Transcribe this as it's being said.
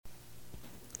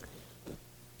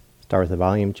Start with a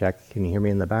volume check. Can you hear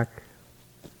me in the back?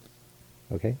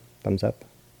 Okay, thumbs up.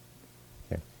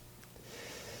 Okay.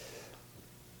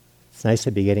 It's nice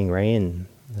to be getting rain.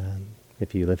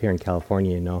 If you live here in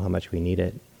California, you know how much we need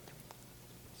it.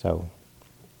 So,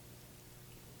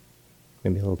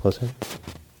 maybe a little closer.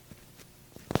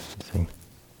 Let's see.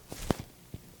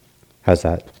 How's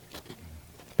that?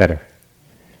 Better.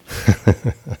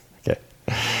 Okay.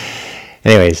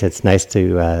 Anyways, it's nice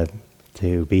to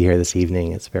be here this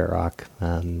evening at Spirit Rock,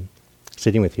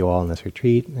 sitting with you all in this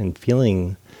retreat and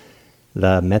feeling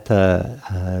the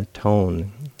Metta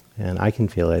tone. And I can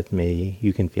feel it, maybe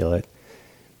you can feel it.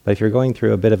 But if you're going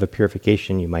through a bit of a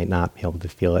purification, you might not be able to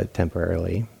feel it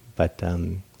temporarily. But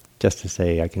just to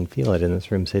say, I can feel it in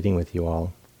this room sitting with you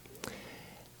all.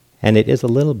 And it is a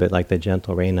little bit like the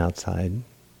gentle rain outside,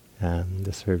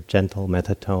 this sort of gentle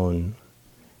Metta tone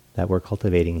that we're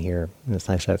cultivating here. And it's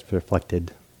nice that's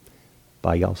reflected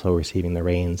by also receiving the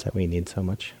rains that we need so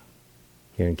much.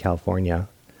 Here in California,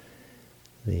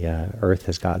 the earth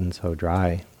has gotten so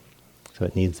dry, so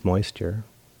it needs moisture.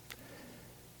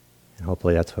 And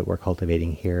hopefully that's what we're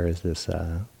cultivating here, is this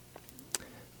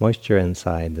moisture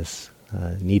inside, this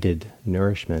needed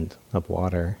nourishment of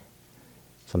water,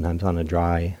 sometimes on a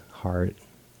dry heart.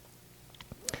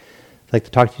 I'd like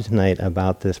to talk to you tonight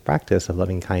about this practice of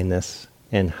loving kindness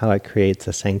and how it creates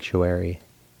a sanctuary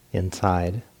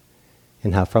inside,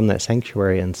 and how from that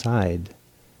sanctuary inside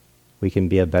we can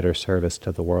be a better service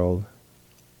to the world.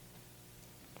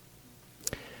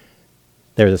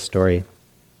 There's a story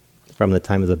from the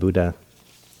time of the Buddha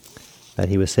that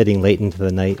he was sitting late into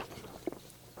the night.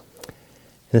 And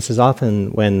this is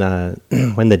often when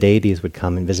the deities would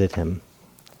come and visit him.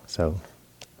 So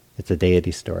it's a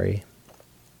deity story.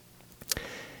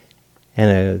 And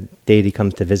a deity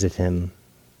comes to visit him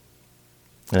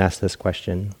and asks this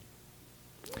question: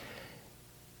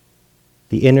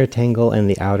 the inner tangle and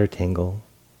the outer tangle,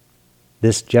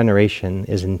 this generation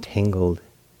is entangled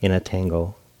in a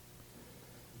tangle.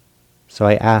 So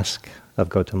I ask of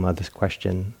Gautama this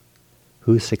question: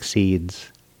 who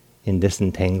succeeds in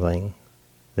disentangling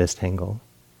this tangle?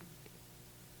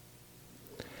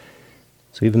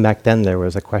 So even back then there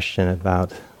was a question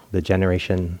about the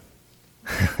generation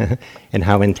and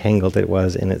how entangled it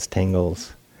was in its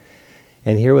tangles.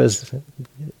 And here was,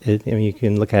 you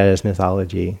can look at it as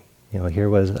mythology. Here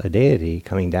was a deity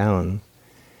coming down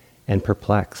and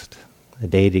perplexed. A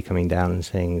deity coming down and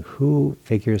saying, who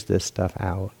figures this stuff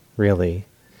out, really?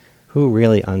 Who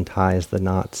really unties the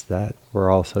knots that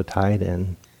we're all so tied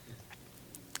in?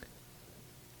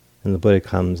 And the Buddha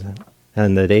comes,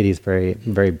 and the deity is very,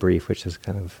 very brief, which is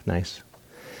kind of nice.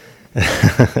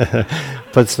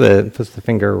 puts the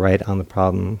finger right on the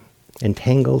problem.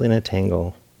 Entangled in a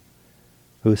tangle,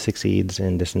 who succeeds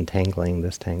in disentangling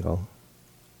this tangle?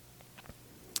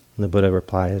 And the Buddha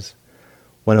replies,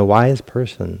 when a wise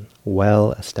person,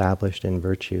 well established in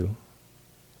virtue,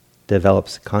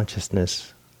 develops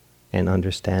consciousness and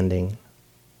understanding,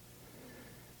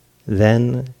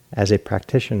 then as a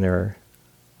practitioner,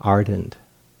 ardent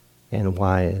and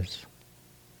wise,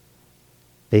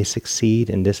 they succeed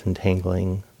in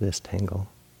disentangling this tangle.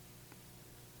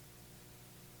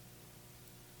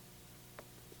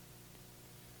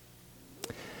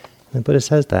 And the Buddha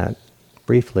says that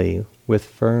briefly, with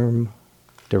firm,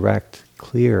 direct,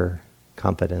 clear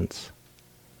confidence.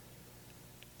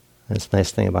 And it's a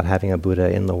nice thing about having a Buddha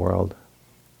in the world,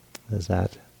 is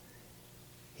that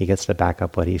he gets to back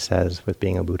up what he says with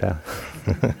being a Buddha.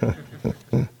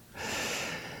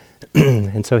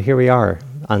 And so here we are,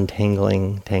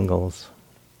 untangling tangles.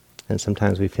 And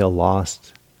sometimes we feel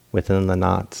lost within the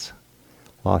knots,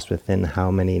 lost within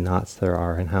how many knots there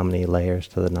are and how many layers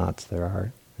to the knots there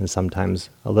are. And sometimes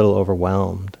a little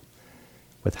overwhelmed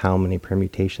with how many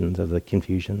permutations of the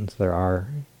confusions there are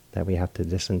that we have to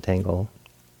disentangle.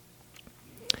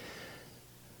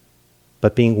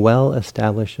 But being well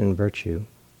established in virtue,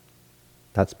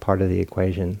 that's part of the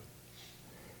equation.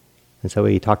 And so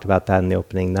we talked about that in the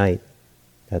opening night,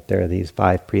 that there are these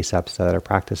 5 precepts that are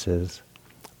practices,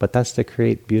 but that's to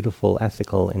create beautiful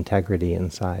ethical integrity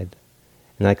inside.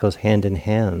 And that goes hand in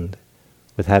hand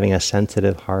with having a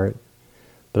sensitive heart,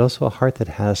 but also a heart that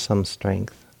has some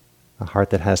strength, a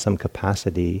heart that has some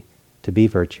capacity to be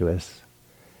virtuous.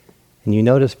 And you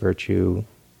notice virtue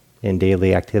in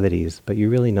daily activities, but you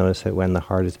really notice it when the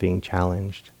heart is being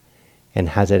challenged. And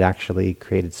has it actually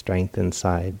created strength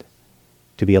inside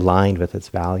to be aligned with its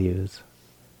values,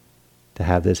 to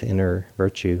have this inner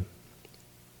virtue?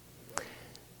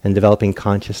 And developing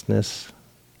consciousness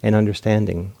and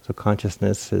understanding. So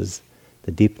consciousness is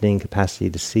the deepening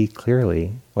capacity to see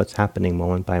clearly what's happening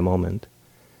moment by moment.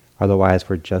 Otherwise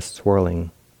we're just swirling.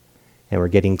 and we're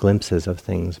getting glimpses of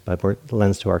things, but it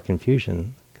lends to our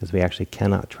confusion because we actually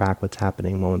cannot track what's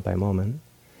happening moment by moment.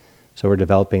 So we're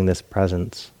developing this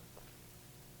presence,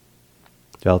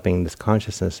 developing this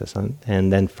consciousness,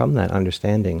 and then from that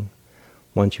understanding,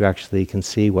 once you actually can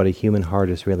see what a human heart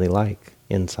is really like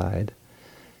inside,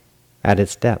 at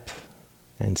its depth,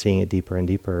 and seeing it deeper and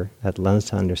deeper, that lends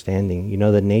to understanding. You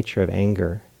know the nature of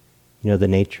anger, you know the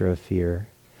nature of fear.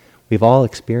 We've all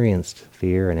experienced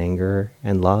fear and anger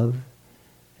and love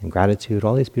and gratitude,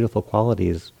 all these beautiful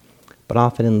qualities, but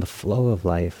often in the flow of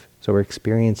life. So we're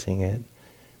experiencing it,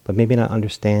 but maybe not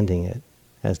understanding it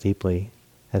as deeply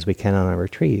as we can on a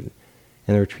retreat.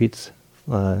 And the retreat's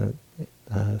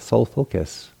sole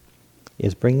focus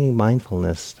is bringing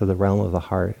mindfulness to the realm of the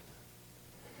heart.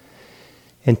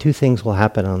 And two things will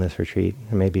happen on this retreat,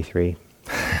 or maybe three,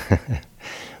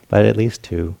 but at least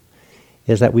two,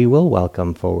 is that we will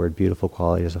welcome forward beautiful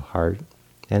qualities of heart.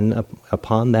 And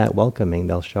upon that welcoming,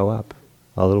 they'll show up.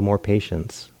 A little more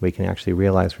patience. We can actually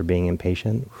realize we're being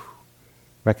impatient.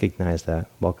 Recognize that.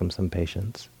 Welcome some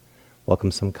patience.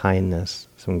 Welcome some kindness,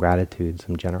 some gratitude,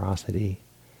 some generosity,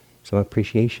 some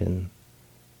appreciation,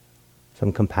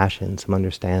 some compassion, some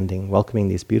understanding. Welcoming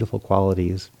these beautiful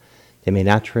qualities. They may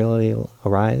naturally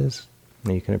arise,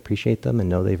 and you can appreciate them and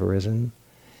know they've arisen.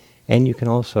 And you can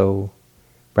also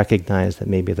recognize that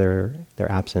maybe they're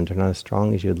absent or not as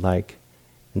strong as you'd like.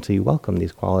 And so you welcome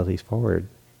these qualities forward.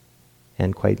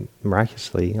 And quite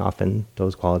miraculously, often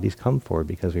those qualities come forward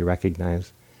because we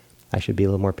recognize I should be a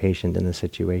little more patient in this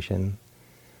situation.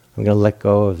 I'm going to let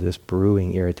go of this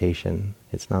brewing irritation.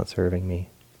 It's not serving me.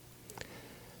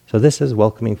 So this is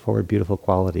welcoming forward beautiful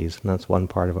qualities, and that's one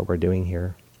part of what we're doing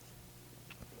here.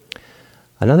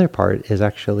 Another part is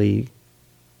actually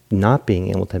not being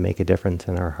able to make a difference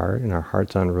in our heart, and our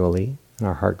heart's unruly, and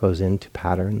our heart goes into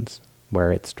patterns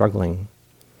where it's struggling.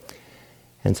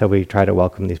 And so we try to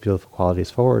welcome these beautiful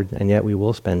qualities forward, and yet we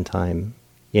will spend time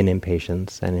in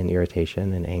impatience and in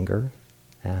irritation and anger.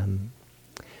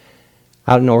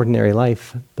 Out in ordinary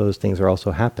life, those things are also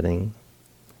happening.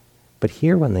 But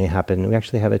here when they happen, we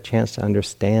actually have a chance to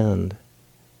understand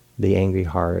the angry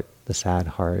heart, the sad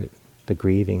heart, the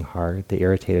grieving heart, the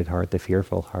irritated heart, the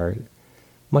fearful heart,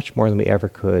 much more than we ever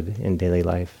could in daily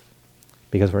life,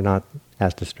 because we're not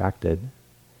as distracted.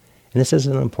 And this is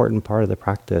an important part of the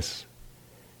practice,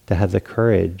 to have the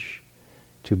courage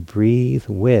to breathe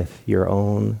with your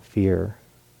own fear,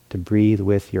 to breathe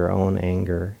with your own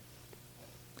anger.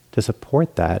 To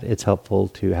support that, it's helpful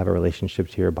to have a relationship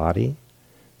to your body.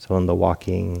 So in the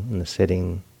walking, in the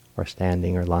sitting, or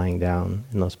standing, or lying down,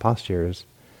 in those postures,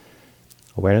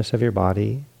 awareness of your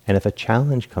body. And if a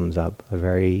challenge comes up, a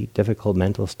very difficult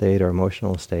mental state or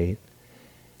emotional state,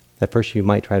 at first you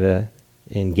might try to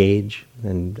engage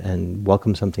and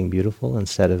welcome something beautiful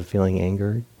instead of feeling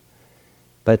angered.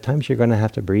 But at times you're going to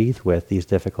have to breathe with these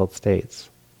difficult states.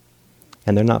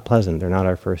 And they're not pleasant, they're not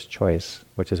our first choice,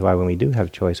 which is why when we do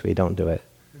have choice, we don't do it.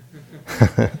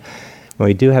 When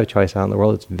we do have choice out in the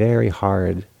world, it's very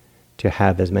hard to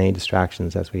have as many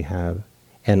distractions as we have,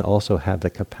 and also have the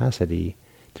capacity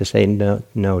to say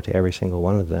no to every single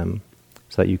one of them,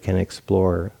 so that you can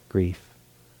explore grief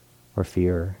or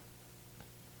fear,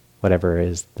 whatever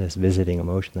is this visiting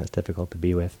emotion that's difficult to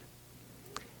be with.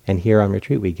 And here on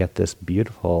retreat, we get this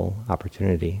beautiful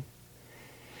opportunity.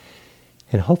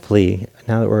 And hopefully,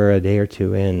 now that we're a day or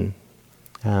two in,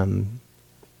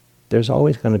 there's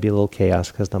always going to be a little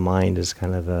chaos because the mind is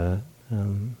kind of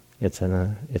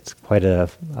it's quite a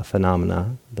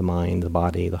phenomena, the mind, the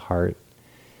body, the heart.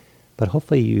 But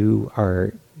hopefully you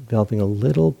are developing a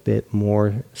little bit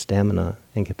more stamina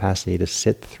and capacity to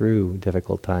sit through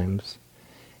difficult times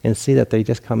and see that they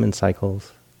just come in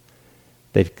cycles.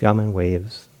 They come in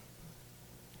waves.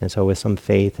 And so with some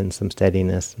faith and some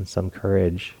steadiness and some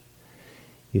courage,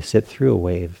 you sit through a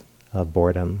wave of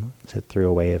boredom, sit through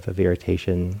a wave of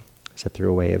irritation, sit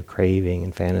through a wave of craving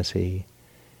and fantasy,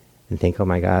 and think, oh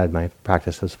my God, my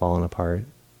practice has fallen apart.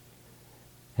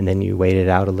 And then you wait it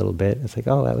out a little bit. It's like,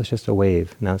 oh, that was just a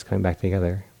wave. Now it's coming back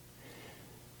together.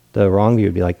 The wrong view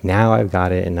would be like, now I've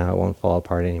got it and now it won't fall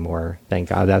apart anymore. Thank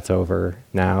God that's over.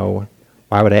 Now,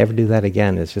 why would I ever do that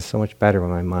again? It's just so much better when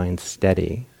my mind's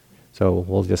steady. So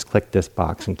we'll just click this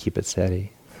box and keep it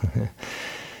steady.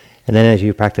 And then as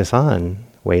you practice on,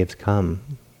 waves come.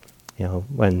 You know,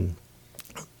 one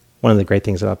of the great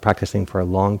things about practicing for a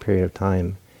long period of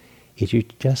time is you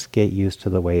just get used to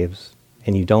the waves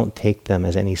and you don't take them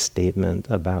as any statement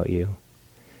about you.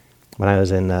 When I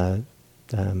was in the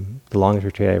longest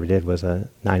retreat I ever did was a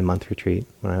 9-month retreat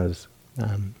when I was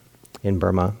in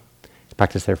Burma. I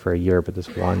practiced there for a year, but this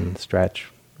one stretch,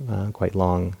 quite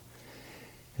long.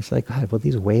 It's like, God, will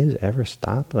these waves ever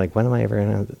stop? Like, when am I ever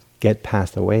going to get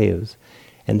past the waves?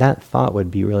 And that thought would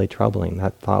be really troubling.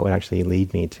 That thought would actually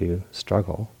lead me to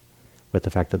struggle with the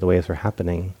fact that the waves were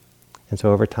happening. And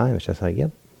so over time, it's just like,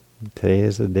 yep, today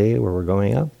is the day where we're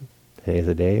going up. Today is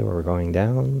the day where we're going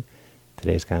down.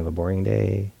 Today's kind of a boring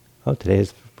day. Oh,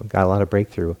 today's got a lot of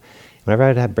breakthrough. Whenever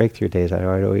I'd have breakthrough days,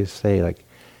 I'd always say like,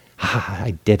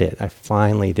 I did it. I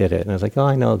finally did it. And I was like, oh,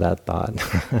 I know that thought.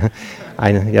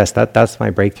 Yes, that's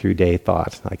my breakthrough day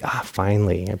thought. Like,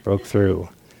 finally, I broke through.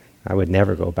 I would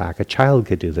never go back. A child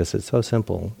could do this. It's so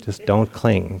simple. Just don't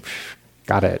cling.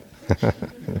 Got it.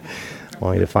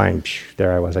 Only to find,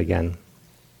 there I was again.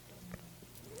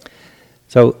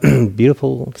 So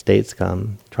beautiful states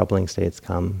come, troubling states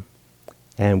come,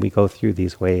 and we go through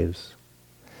these waves.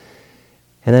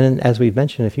 And then, as we've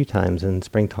mentioned a few times, and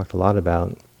Spring talked a lot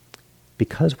about,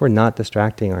 because we're not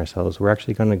distracting ourselves, we're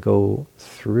actually going to go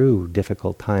through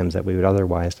difficult times that we would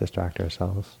otherwise distract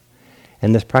ourselves.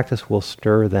 And this practice will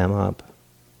stir them up.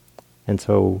 And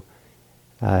so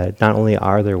not only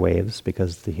are there waves,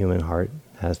 because the human heart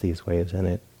has these waves in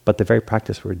it, but the very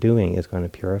practice we're doing is going to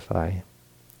purify.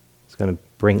 It's going to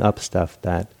bring up stuff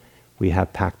that we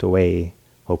have packed away,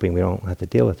 hoping we don't have to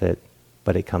deal with it,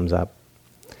 but it comes up.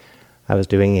 I was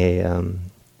doing a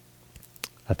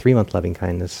 3-month loving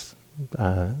kindness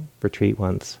retreat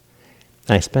once,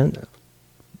 and I spent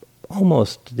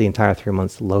almost the entire 3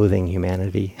 months loathing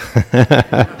humanity.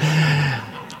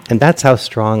 And that's how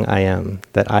strong I am,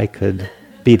 that I could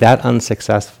be that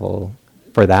unsuccessful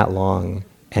for that long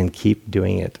and keep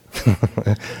doing it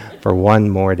for one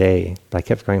more day. But I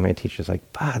kept going to my teachers like,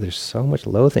 there's so much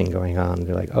loathing going on.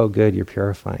 They're like, oh, good, you're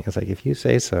purifying. I was like, if you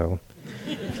say so.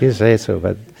 If you say so.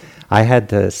 But I had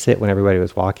to sit when everybody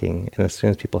was walking, and as soon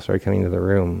as people started coming into the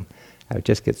room, I would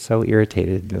just get so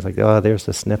irritated. It was like, oh, there's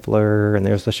the sniffler, and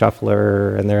there's the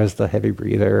shuffler, and there's the heavy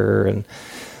breather, and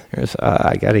there's,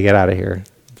 I got to get out of here.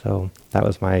 So that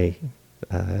was my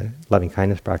loving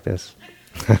kindness practice.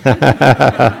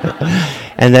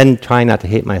 And then trying not to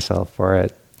hate myself for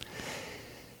it.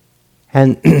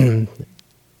 And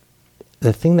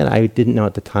the thing that I didn't know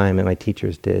at the time, and my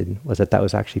teachers did, was that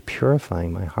was actually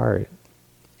purifying my heart.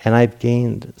 And I've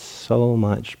gained so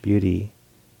much beauty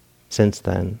since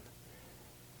then.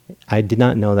 I did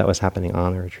not know that was happening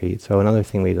on a retreat. So another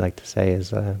thing we'd like to say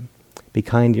is be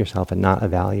kind to yourself and not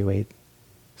evaluate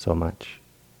so much,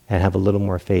 and have a little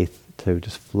more faith to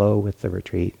just flow with the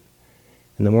retreat.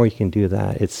 And the more you can do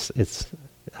that,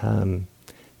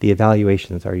 the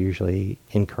evaluations are usually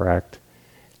incorrect,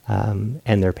 and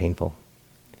they're painful.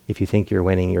 If you think you're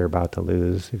winning, you're about to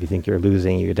lose. If you think you're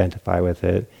losing, you identify with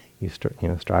it. You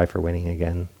strive for winning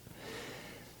again.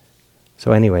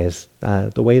 So anyways,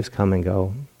 the waves come and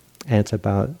go, and it's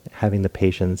about having the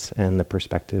patience and the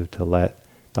perspective to let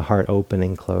the heart open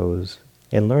and close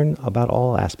and learn about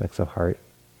all aspects of heart.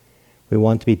 We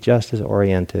want to be just as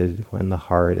oriented when the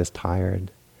heart is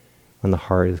tired, when the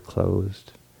heart is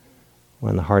closed,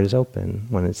 when the heart is open,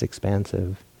 when it's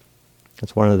expansive.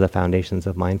 It's one of the foundations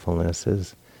of mindfulness,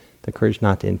 is the courage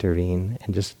not to intervene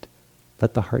and just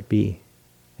let the heart be,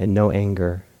 and no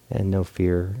anger and no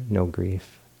fear, no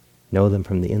grief. Know them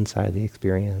from the inside of the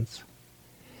experience.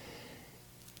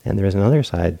 And there is another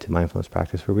side to mindfulness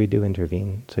practice where we do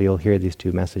intervene. So you'll hear these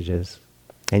two messages,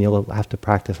 and you'll have to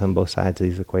practice on both sides of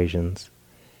these equations.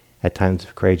 At times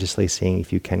courageously seeing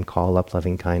if you can call up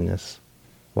loving kindness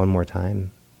one more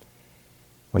time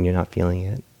when you're not feeling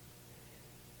it.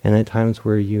 And at times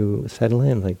where you settle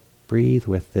in, like breathe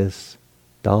with this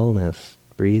dullness,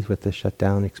 breathe with this shut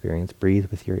down experience,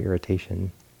 breathe with your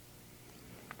irritation.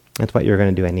 That's what you're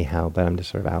going to do anyhow, but I'm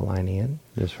just sort of outlining it.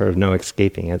 There's sort of no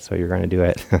escaping it, so you're going to do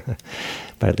it.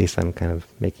 But at least I'm kind of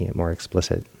making it more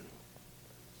explicit.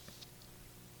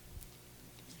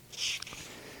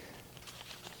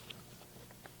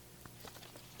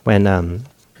 When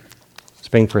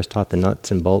Spring first taught the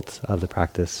nuts and bolts of the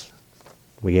practice,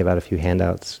 we gave out a few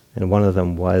handouts, and one of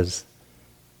them was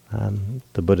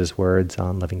the Buddha's words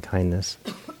on loving kindness.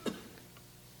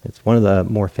 It's one of the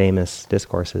more famous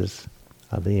discourses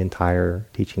of the entire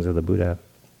teachings of the Buddha.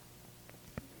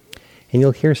 And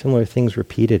you'll hear similar things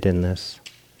repeated in this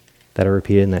that are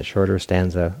repeated in that shorter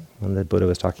stanza when the Buddha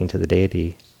was talking to the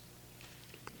deity.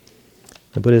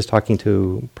 The Buddha is talking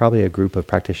to probably a group of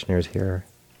practitioners here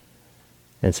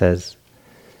and says,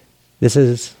 this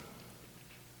is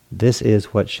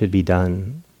what should be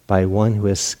done by one who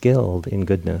is skilled in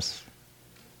goodness.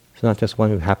 So not just one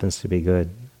who happens to be good,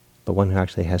 but one who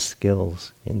actually has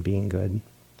skills in being good.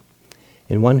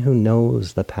 And one who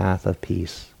knows the path of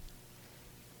peace.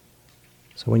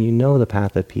 So when you know the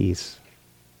path of peace,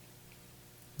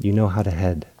 you know how to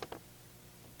head.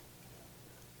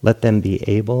 Let them be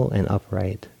able and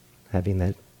upright, having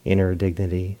that inner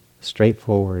dignity,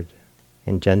 straightforward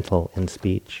and gentle in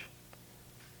speech,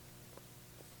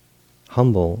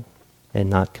 humble and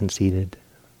not conceited,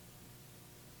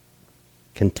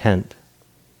 content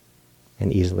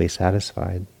and easily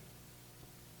satisfied,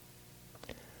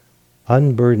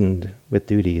 unburdened with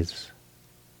duties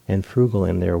and frugal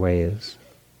in their ways.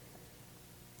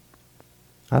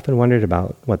 I often wondered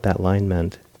about what that line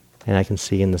meant, and I can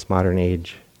see in this modern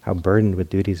age how burdened with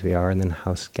duties we are, and then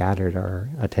how scattered our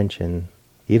attention,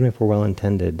 even if we're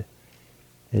well-intended.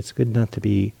 It's good not to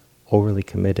be overly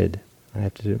committed. I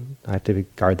have to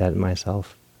guard that in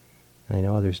myself, and I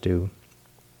know others do.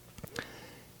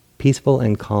 Peaceful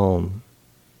and calm,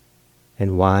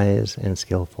 and wise and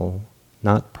skillful,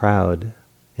 not proud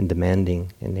and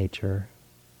demanding in nature.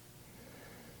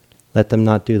 Let them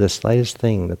not do the slightest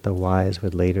thing that the wise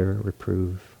would later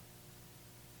reprove.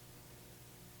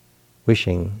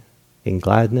 Wishing, in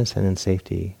gladness and in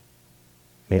safety,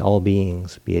 may all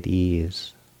beings be at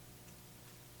ease.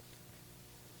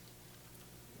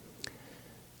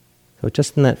 So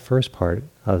just in that first part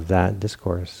of that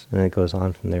discourse, and it goes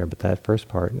on from there, but that first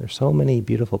part, there's so many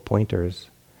beautiful pointers.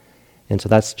 And so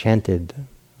that's chanted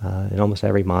in almost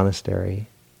every monastery.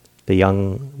 The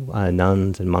young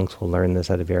nuns and monks will learn this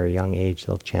at a very young age.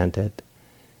 They'll chant it.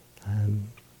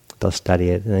 They'll study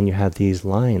it. And then you have these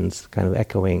lines kind of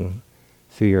echoing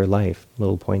through your life,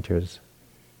 little pointers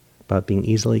about being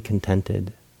easily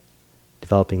contented,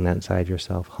 developing that inside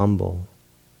yourself, humble,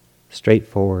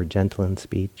 straightforward, gentle in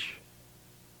speech,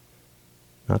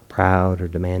 not proud or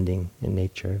demanding in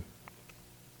nature.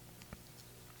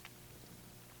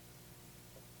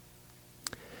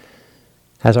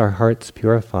 As our hearts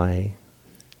purify,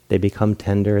 they become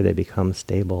tender, they become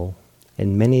stable,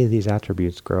 and many of these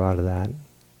attributes grow out of that.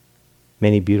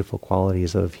 Many beautiful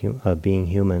qualities of being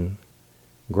human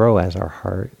grow as our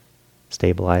heart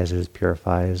stabilizes,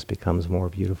 purifies, becomes more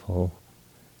beautiful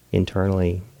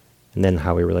internally, and then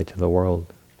how we relate to the world.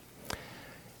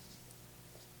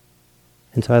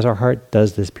 And so as our heart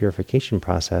does this purification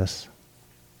process,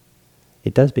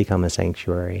 it does become a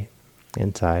sanctuary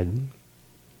inside.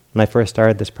 When I first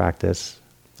started this practice,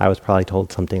 I was probably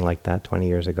told something like that 20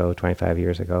 years ago, 25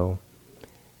 years ago.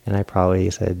 And I probably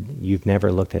said, "You've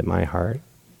never looked at my heart.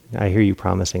 I hear you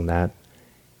promising that,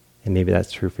 and maybe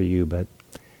that's true for you, but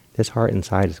this heart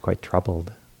inside is quite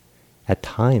troubled. At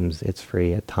times it's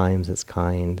free, at times it's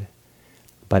kind,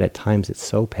 but at times it's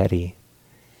so petty,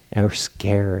 and we're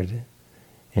scared,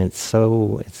 and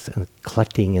it's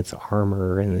collecting its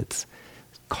armor and its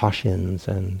cautions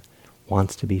and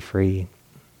wants to be free."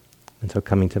 And so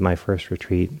coming to my first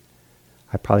retreat,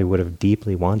 I probably would have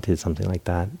deeply wanted something like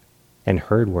that, and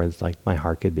heard words like, "My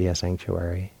heart could be a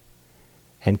sanctuary,"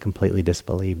 and completely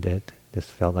disbelieved it. Just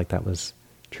felt like that was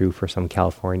true for some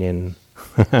Californian,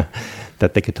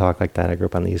 that they could talk like that. I grew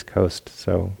up on the East Coast,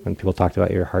 so when people talked about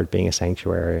your heart being a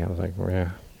sanctuary, I was like, yeah,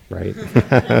 right.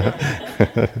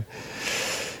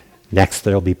 Next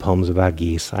there'll be poems about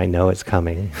geese. I know it's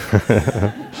coming.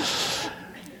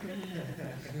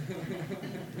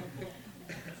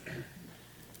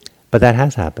 But that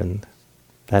has happened.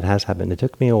 That has happened. It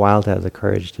took me a while to have the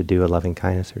courage to do a loving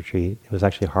kindness retreat. It was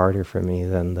actually harder for me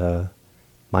than the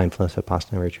mindfulness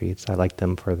Vipassana retreats. I liked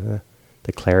them for the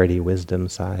clarity, wisdom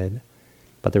side.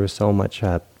 But there was so much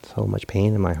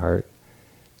pain in my heart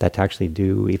that to actually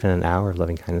do even an hour of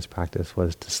loving kindness practice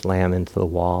was to slam into the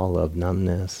wall of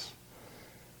numbness,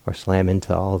 or slam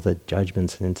into all the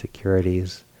judgments and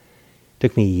insecurities. It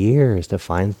took me years to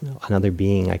find another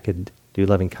being I could do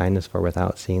loving kindness for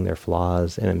without seeing their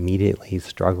flaws and immediately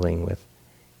struggling with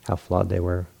how flawed they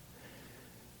were.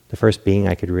 The first being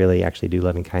I could really actually do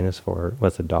loving kindness for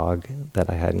was a dog that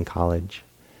I had in college.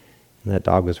 And that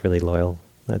dog was really loyal.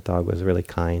 That dog was really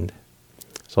kind.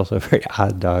 It's also a very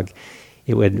odd dog.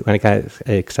 When it got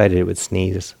excited, it would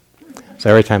sneeze. So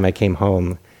every time I came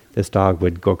home, this dog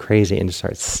would go crazy and just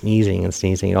start sneezing and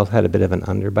sneezing. It also had a bit of an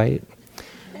underbite.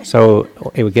 So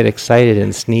it would get excited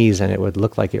and sneeze, and it would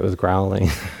look like it was growling.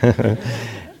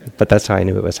 But that's how I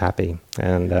knew it was happy.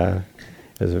 And it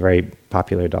was a very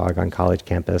popular dog on college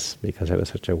campus because it was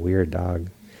such a weird dog.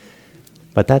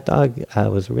 But that dog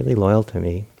was really loyal to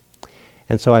me.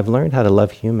 And so I've learned how to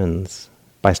love humans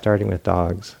by starting with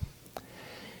dogs.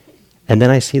 And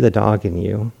then I see the dog in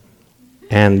you.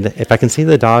 And if I can see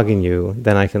the dog in you,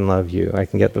 then I can love you. I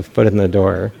can get the foot in the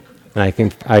door. And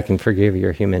I can forgive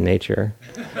your human nature.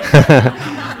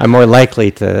 I'm more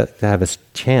likely to have a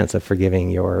chance of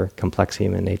forgiving your complex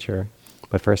human nature.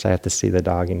 But first I have to see the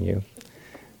dog in you.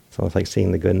 It's almost like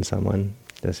seeing the good in someone,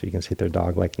 just so you can see their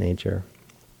dog-like nature.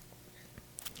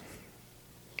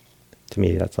 To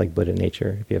me, that's like Buddha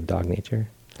nature, if you have dog nature.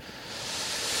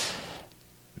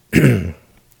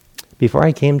 Before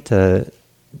I came to,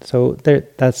 so there,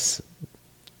 that's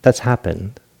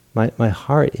happened. My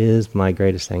heart is my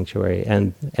greatest sanctuary,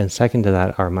 and second to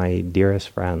that are my dearest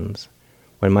friends.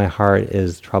 When my heart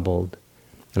is troubled,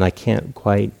 and I can't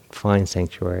quite find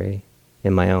sanctuary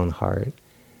in my own heart,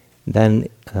 then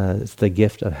it's the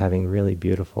gift of having really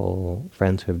beautiful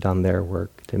friends who have done their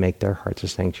work to make their hearts a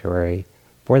sanctuary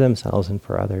for themselves and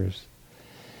for others.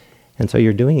 And so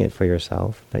you're doing it for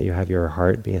yourself, that you have your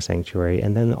heart be a sanctuary,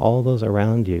 and then all those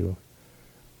around you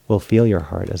will feel your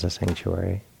heart as a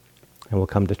sanctuary and will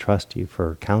come to trust you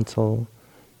for counsel.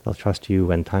 They'll trust you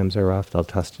when times are rough. They'll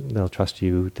trust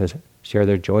you to share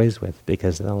their joys with,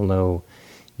 because they'll know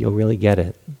you'll really get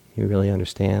it. You really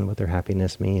understand what their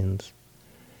happiness means.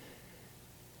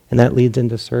 And that leads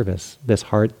into service. This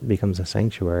heart becomes a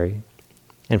sanctuary.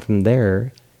 And from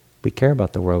there, we care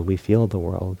about the world, we feel the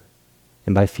world.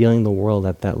 And by feeling the world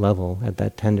at that level, at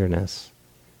that tenderness,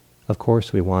 of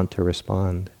course we want to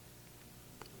respond.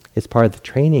 It's part of the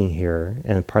training here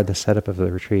and part of the setup of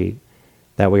the retreat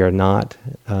that we are not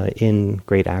in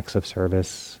great acts of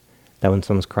service, that when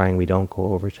someone's crying we don't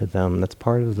go over to them. That's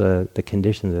part of the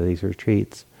conditions of these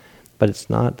retreats. But it's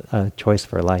not a choice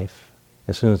for life.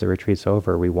 As soon as the retreat's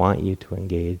over, we want you to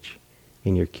engage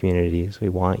in your communities. We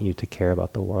want you to care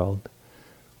about the world.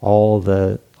 All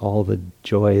the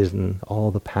joys and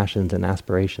all the passions and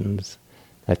aspirations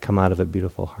that come out of a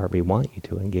beautiful heart, we want you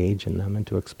to engage in them and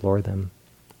to explore them,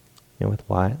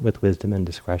 with wisdom and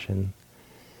discretion.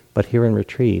 But here in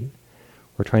retreat,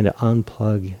 we're trying to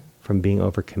unplug from being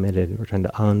overcommitted. We're trying to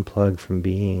unplug from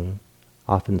being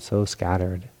often so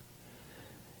scattered,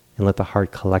 and let the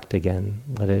heart collect again.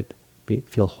 Let it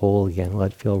feel whole again.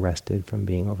 Let it feel rested from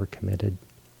being overcommitted.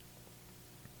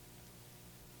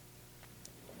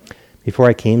 Before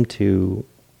I came to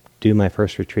do my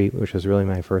first retreat, which was really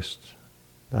my first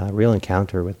real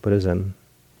encounter with Buddhism,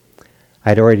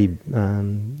 I'd already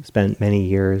spent many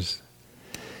years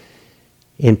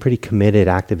in pretty committed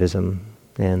activism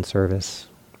and service.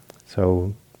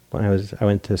 So when I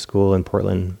went to school in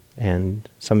Portland, and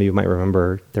some of you might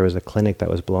remember there was a clinic that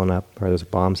was blown up, or there was a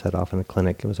bomb set off in the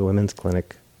clinic. It was a women's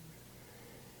clinic.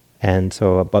 And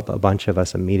so a bunch of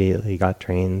us immediately got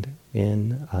trained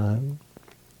in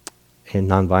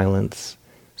nonviolence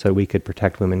so we could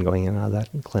protect women going in and out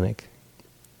of that clinic.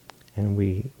 And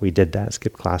we did that,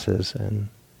 skipped classes, and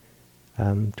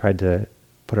tried to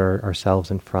put ourselves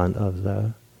in front of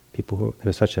the people who,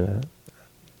 there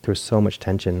was so much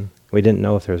tension. We didn't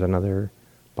know if there was another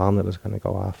bomb that was going to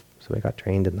go off, so we got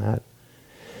trained in that.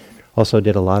 Also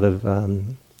did a lot of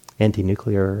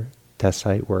anti-nuclear test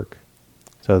site work.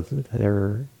 So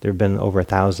there have been over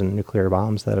 1,000 nuclear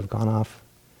bombs that have gone off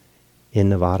in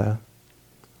Nevada,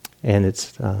 and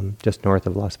it's just north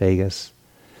of Las Vegas.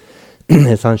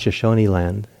 It's on Shoshone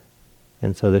land,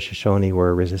 and so the Shoshone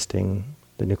were resisting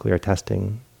the nuclear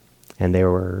testing, and they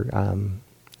were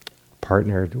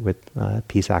partnered with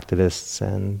peace activists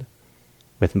and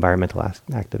with environmental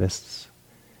activists,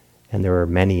 and there were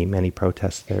many, many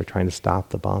protests there trying to stop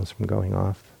the bombs from going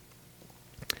off.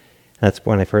 That's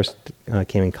when I first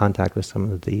came in contact with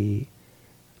some of the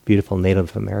beautiful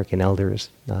Native American elders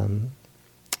in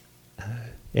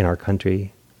our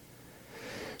country.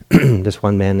 This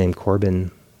one man named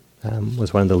Corbin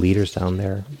was one of the leaders down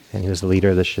there, and he was the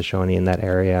leader of the Shoshone in that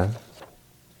area.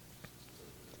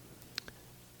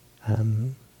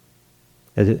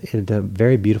 It had a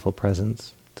very beautiful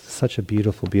presence, such a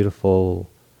beautiful, beautiful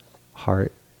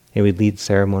heart. And we'd lead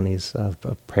ceremonies of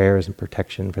prayers and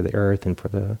protection for the earth and for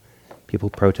the people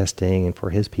protesting and for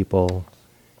his people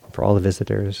and for all the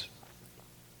visitors.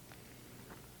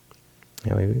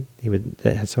 It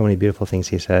had so many beautiful things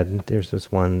he said. There's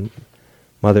this one,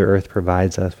 Mother Earth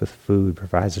provides us with food,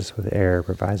 provides us with air,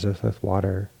 provides us with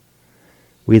water.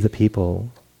 We the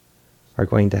people are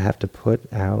going to have to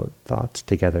put out thoughts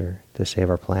together to save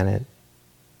our planet.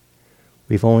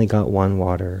 We've only got one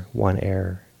water, one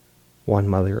air, one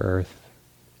Mother Earth.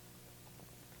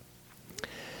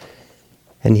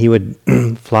 And he would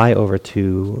fly over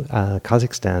to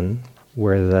Kazakhstan,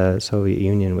 where the Soviet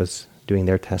Union was doing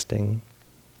their testing.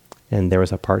 And there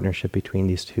was a partnership between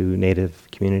these two native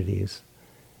communities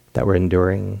that were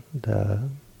enduring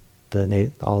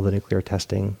all the nuclear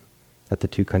testing that the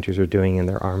two countries were doing in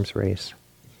their arms race.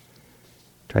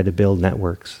 Tried to build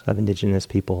networks of indigenous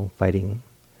people fighting.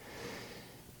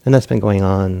 And that's been going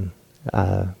on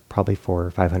probably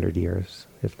for 500 years,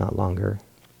 if not longer.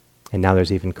 And now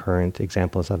there's even current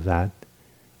examples of that.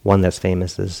 One that's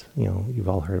famous is, you've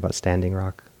all heard about Standing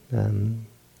Rock and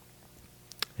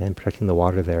protecting the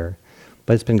water there.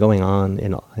 But it's been going on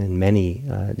in many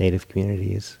native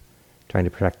communities, trying to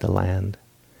protect the land.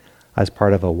 I was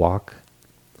part of a walk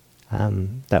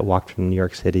that walked from New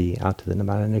York City out to the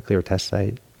Nevada nuclear test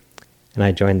site, and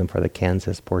I joined them for the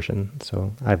Kansas portion.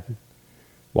 So I've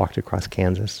walked across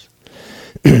Kansas.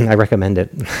 I recommend it.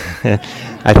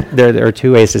 There are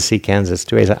two ways to see Kansas.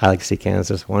 Two ways I like to see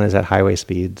Kansas. One is at highway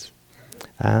speeds,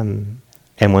 and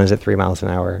one is at 3 miles an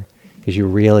hour, because you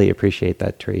really appreciate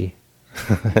that tree,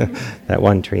 that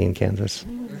one tree in Kansas.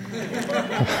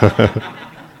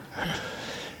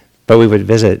 But we would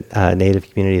visit native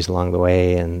communities along the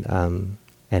way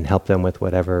and help them with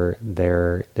whatever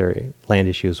their land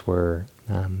issues were,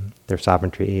 their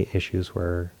sovereignty issues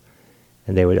were,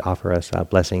 and they would offer us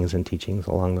blessings and teachings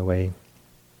along the way.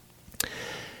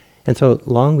 And so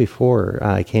long before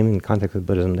I came in contact with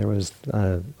Buddhism, there was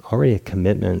already a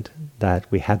commitment that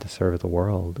we had to serve the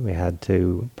world. We had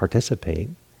to participate.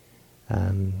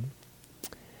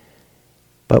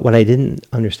 But what I didn't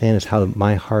understand is how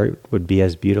my heart would be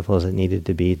as beautiful as it needed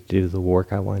to be to do the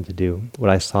work I wanted to do. What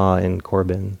I saw in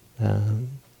Corbin,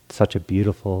 such a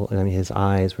beautiful, his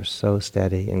eyes were so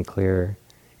steady and clear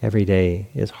every day,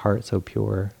 his heart so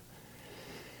pure.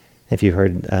 If you've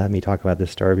heard me talk about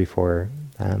this story before,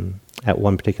 at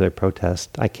one particular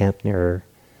protest, I camped near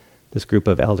this group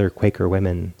of elder Quaker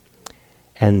women,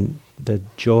 and the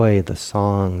joy, the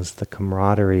songs, the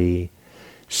camaraderie,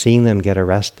 seeing them get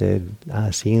arrested,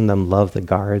 seeing them love the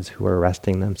guards who were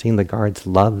arresting them, seeing the guards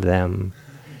love them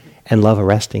and love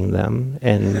arresting them,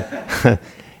 and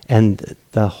and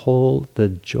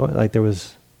the joy, like there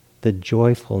was the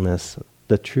joyfulness,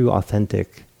 the true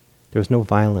authentic, there was no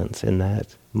violence in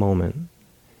that moment.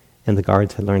 And the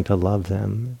guards had learned to love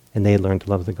them, and they had learned to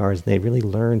love the guards, and they really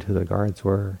learned who the guards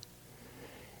were.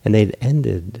 And they'd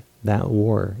ended that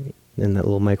war in that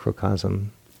little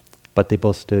microcosm, but they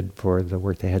both stood for the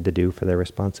work they had to do, for their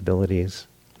responsibilities.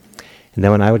 And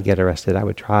then when I would get arrested, I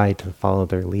would try to follow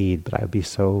their lead, but I would be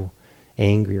so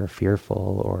angry or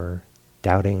fearful or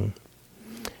doubting.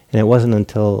 And it wasn't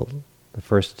until the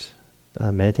first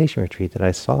meditation retreat that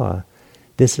I saw,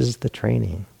 this is the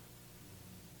training.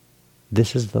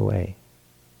 This is the way.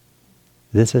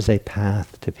 This is a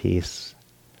path to peace.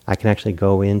 I can actually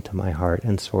go into my heart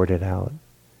and sort it out.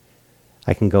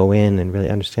 I can go in and really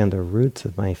understand the roots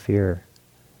of my fear,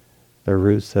 the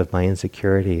roots of my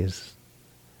insecurities.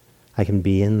 I can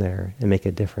be in there and make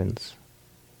a difference,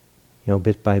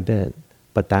 bit by bit.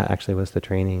 But that actually was the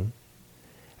training.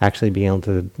 Actually being able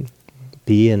to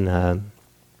be in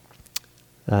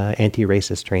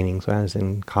anti-racist training. So I was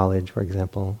in college, for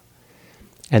example,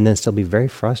 and then still be very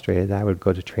frustrated. I would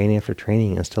go to training after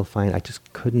training and still find I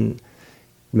just couldn't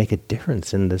make a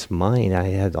difference in this mind. I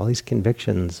had all these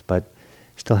convictions, but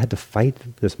still had to fight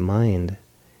this mind.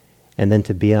 And then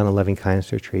to be on a loving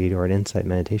kindness retreat or an insight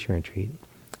meditation retreat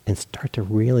and start to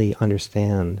really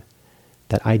understand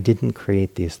that I didn't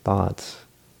create these thoughts,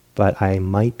 but I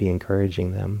might be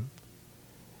encouraging them.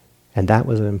 And that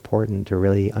was important to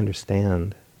really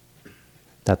understand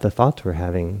that the thoughts we're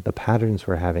having, the patterns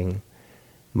we're having,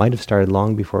 might have started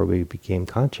long before we became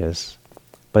conscious,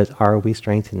 but are we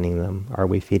strengthening them? Are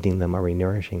we feeding them? Are we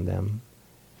nourishing them?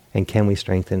 And can we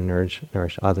strengthen and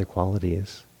nourish other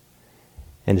qualities?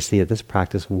 And to see that this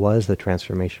practice was the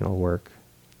transformational work.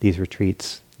 These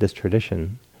retreats, this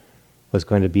tradition, was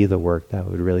going to be the work that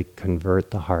would really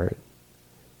convert the heart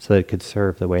so that it could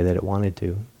serve the way that it wanted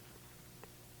to.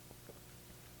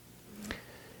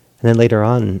 And then later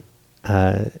on,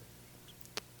 I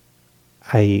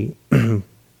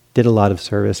did a lot of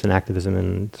service and activism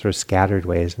in sort of scattered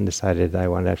ways and decided that I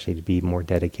wanted actually to be more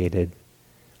dedicated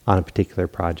on a particular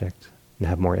project and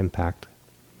have more impact.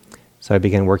 So I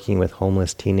began working with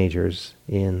homeless teenagers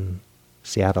in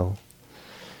Seattle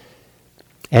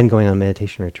and going on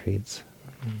meditation retreats.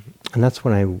 And that's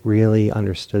when I really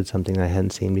understood something that I hadn't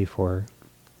seen before,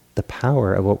 the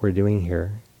power of what we're doing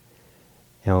here.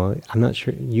 I'm not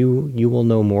sure, you will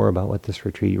know more about what this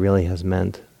retreat really has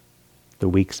meant the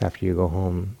weeks after you go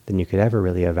home than you could ever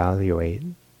really evaluate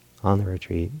on the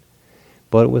retreat.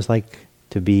 But it was like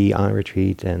to be on a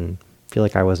retreat and feel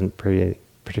like I wasn't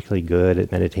particularly good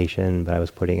at meditation, but I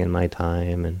was putting in my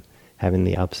time and having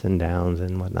the ups and downs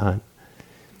and whatnot.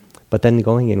 But then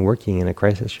going and working in a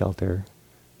crisis shelter,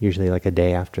 usually like a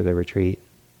day after the retreat,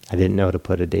 I didn't know to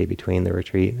put a day between the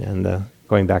retreat and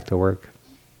going back to work.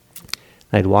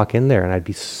 I'd walk in there and I'd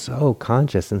be so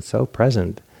conscious and so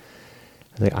present.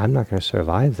 I'd think, I'm not going to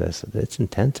survive this. It's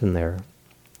intense in there.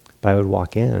 But I would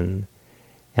walk in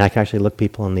and I could actually look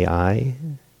people in the eye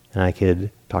and I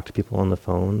could talk to people on the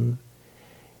phone.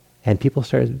 And people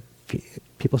started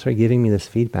people started giving me this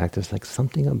feedback. There's like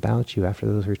something about you after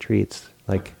those retreats.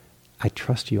 Like, I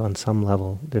trust you on some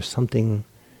level. There's something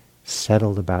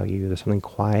settled about you. There's something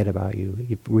quiet about you.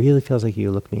 It really feels like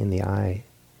you look me in the eye.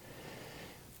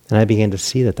 And I began to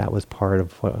see that that was part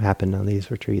of what happened on these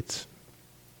retreats.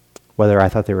 Whether I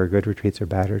thought they were good retreats or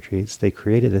bad retreats, they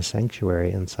created a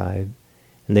sanctuary inside,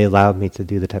 and they allowed me to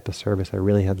do the type of service I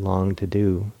really had longed to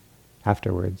do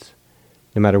afterwards.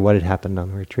 No matter what had happened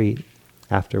on the retreat,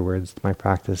 afterwards my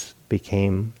practice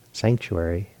became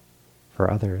sanctuary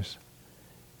for others.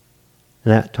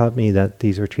 And that taught me that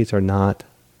these retreats are not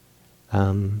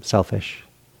selfish.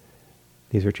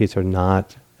 These retreats are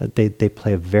not, they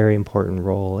play a very important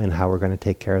role in how we're going to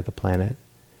take care of the planet.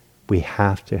 We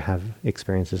have to have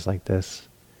experiences like this.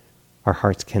 Our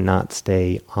hearts cannot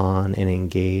stay on and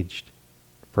engaged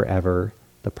forever.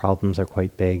 The problems are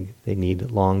quite big. They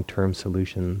need long-term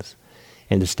solutions.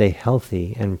 And to stay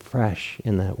healthy and fresh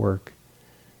in that work,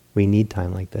 we need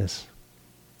time like this.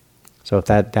 So if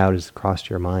that doubt has crossed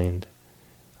your mind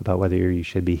about whether you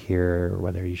should be here or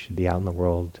whether you should be out in the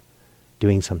world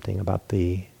doing something about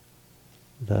the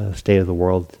state of the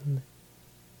world,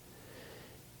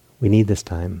 we need this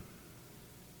time.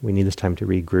 We need this time to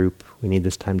regroup. We need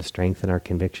this time to strengthen our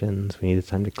convictions. We need this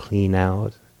time to clean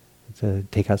out, to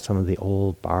take out some of the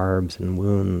old barbs and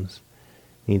wounds.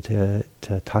 We need to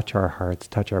touch our hearts,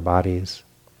 touch our bodies,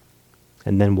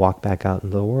 and then walk back out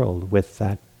into the world with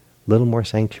that little more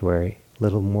sanctuary,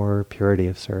 little more purity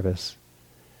of service,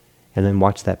 and then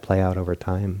watch that play out over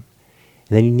time.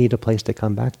 And then you need a place to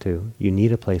come back to. You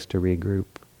need a place to regroup.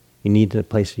 You need a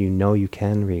place you know you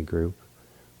can regroup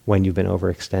when you've been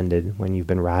overextended, when you've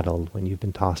been rattled, when you've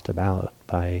been tossed about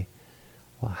by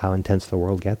how intense the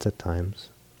world gets at times.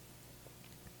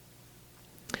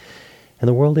 And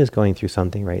the world is going through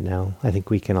something right now. I think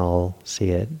we can all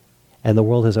see it. And the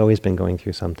world has always been going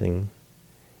through something.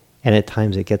 And at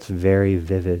times it gets very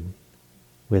vivid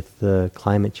with the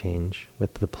climate change,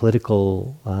 with the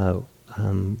political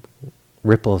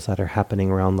ripples that are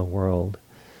happening around the world,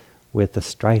 with the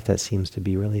strife that seems to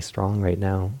be really strong right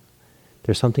now.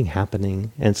 There's something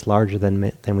happening, and it's larger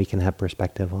than we can have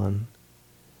perspective on.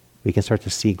 We can start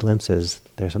to see glimpses.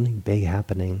 There's something big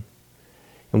happening.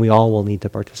 And we all will need to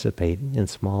participate in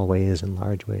small ways and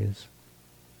large ways.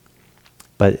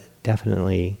 But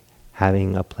definitely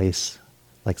having a place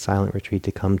like Silent Retreat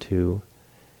to come to,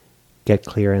 get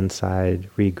clear inside,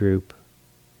 regroup,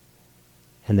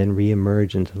 and then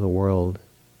re-emerge into the world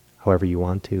however you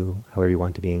want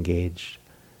to be engaged.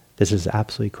 This is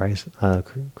absolutely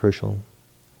crucial.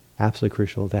 Absolutely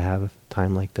crucial to have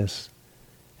time like this.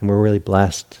 And we're really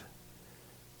blessed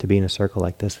to be in a circle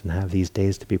like this and have these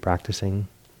days to be practicing.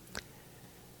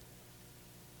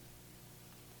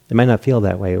 It might not feel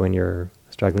that way when you're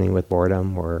struggling with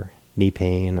boredom or knee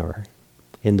pain or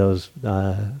in those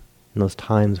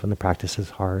times when the practice is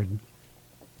hard.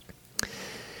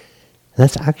 And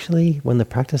that's actually, when the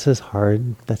practice is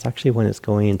hard, that's actually when it's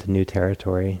going into new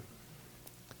territory.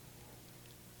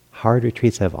 Hard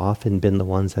retreats have often been the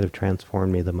ones that have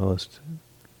transformed me the most.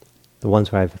 The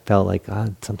ones where I've felt like,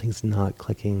 God, something's not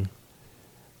clicking.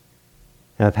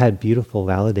 And I've had beautiful,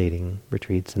 validating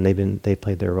retreats, and they've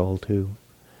played their role too.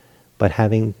 But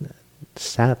having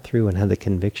sat through and had the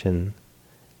conviction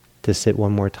to sit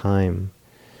one more time,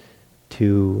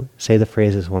 to say the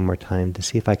phrases one more time, to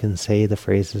see if I can say the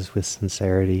phrases with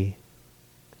sincerity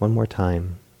one more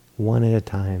time, one at a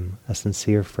time, a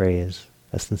sincere phrase,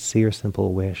 a sincere,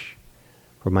 simple wish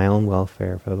for my own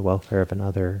welfare, for the welfare of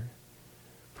another,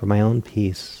 for my own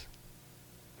peace,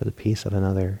 for the peace of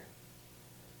another,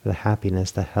 for the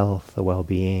happiness, the health, the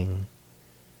well-being,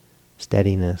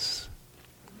 steadiness.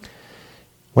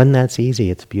 When that's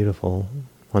easy, it's beautiful.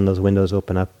 When those windows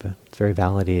open up, it's very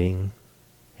validating.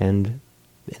 And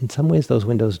in some ways, those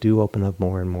windows do open up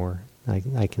more and more.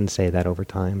 I can say that over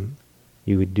time.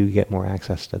 You do get more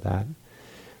access to that.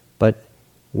 But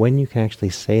when you can actually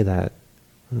say that,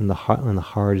 when the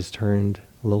heart is turned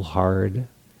a little hard,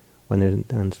 when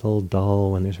it's a little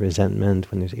dull, when there's resentment,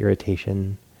 when there's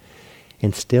irritation,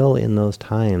 and still in those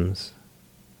times,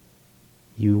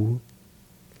 you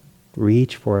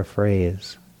reach for a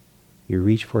phrase, you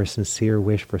reach for a sincere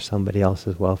wish for somebody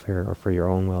else's welfare or for your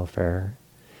own welfare.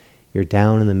 You're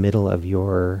down in the middle of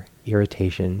your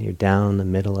irritation, you're down in the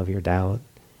middle of your doubt,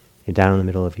 you're down in the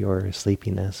middle of your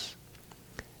sleepiness.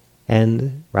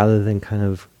 And rather than kind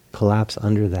of collapse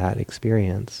under that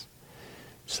experience,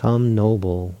 some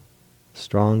noble,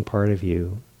 strong part of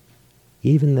you,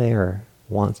 even there,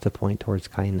 wants to point towards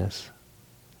kindness.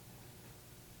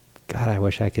 God, I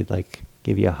wish I could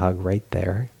give you a hug right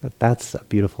there. But that's a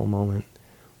beautiful moment.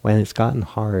 When it's gotten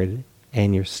hard,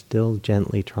 and you're still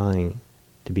gently trying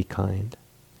to be kind.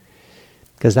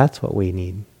 Because that's what we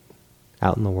need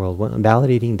out in the world. When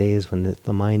validating days when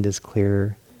the mind is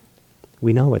clear,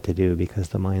 we know what to do because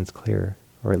the mind's clear,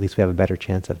 or at least we have a better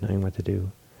chance of knowing what to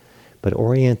do. But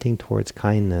orienting towards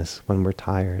kindness when we're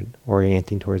tired,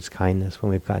 orienting towards kindness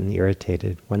when we've gotten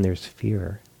irritated, when there's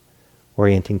fear,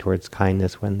 orienting towards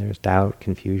kindness when there's doubt,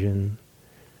 confusion,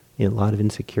 a lot of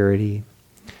insecurity.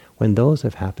 When those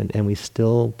have happened and we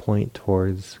still point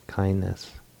towards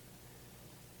kindness,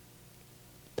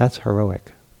 that's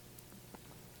heroic.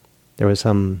 There was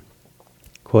some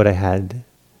quote I had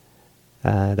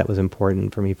that was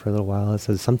important for me for a little while. It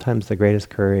says, sometimes the greatest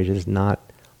courage is not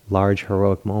large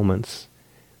heroic moments,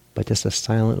 but just a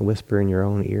silent whisper in your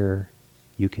own ear,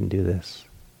 you can do this.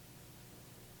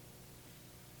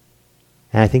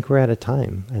 And I think we're at a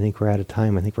time. I think we're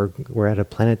at a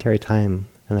planetary time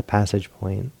and a passage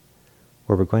point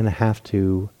where we're going to have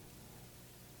to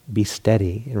be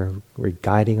steady, and we're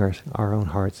guiding our own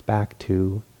hearts back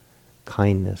to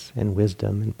kindness and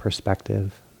wisdom and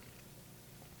perspective.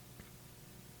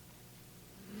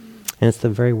 And it's the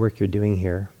very work you're doing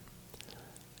here.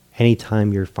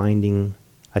 Anytime you're finding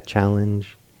a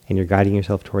challenge and you're guiding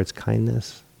yourself towards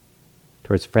kindness,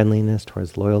 towards friendliness,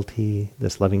 towards loyalty,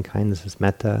 this loving kindness, this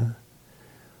metta,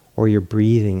 or you're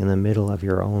breathing in the middle of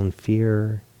your own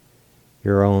fear,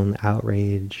 your own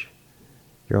outrage,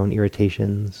 your own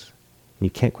irritations, and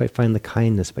you can't quite find the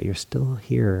kindness, but you're still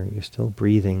here, you're still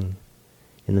breathing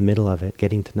in the middle of it,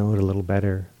 getting to know it a little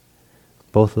better.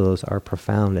 Both of those are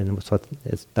profound, and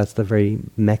that's the very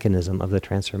mechanism of the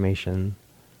transformation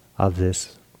of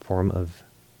this form of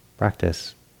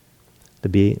practice.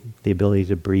 The ability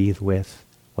to breathe with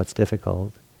what's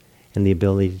difficult, and the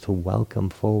ability to welcome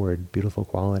forward beautiful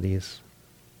qualities.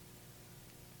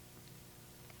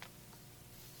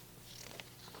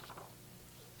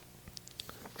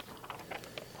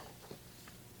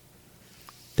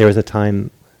 There was a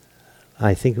time,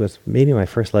 I think it was maybe my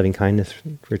first loving kindness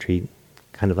retreat,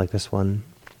 kind of like this one.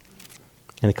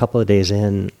 And a couple of days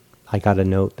in, I got a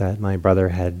note that my brother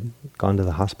had gone to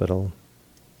the hospital.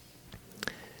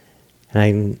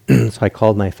 And so I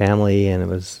called my family, and it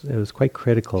was quite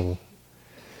critical.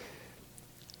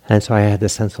 And so I had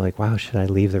this sense of like, wow, should I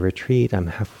leave the retreat? I'm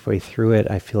halfway through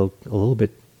it. I feel a little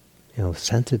bit,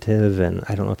 sensitive, and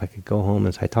I don't know if I could go home.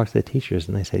 And so I talked to the teachers,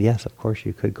 and they said, yes, of course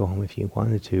you could go home if you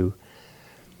wanted to.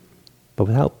 But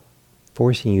without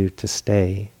forcing you to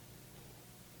stay,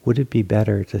 would it be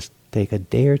better to take a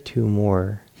day or two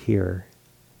more here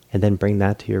and then bring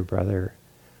that to your brother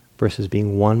versus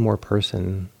being one more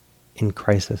person in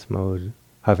crisis mode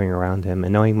hovering around him?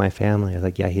 And knowing my family, I was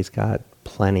like, yeah, he's got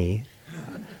plenty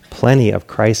of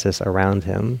crisis around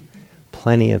him,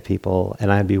 plenty of people,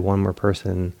 and I'd be one more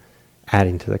person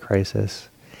adding to the crisis.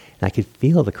 And I could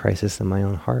feel the crisis in my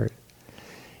own heart.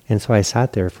 And so I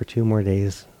sat there for 2 more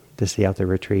days to see out the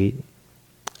retreat,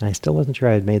 and I still wasn't sure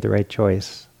I had made the right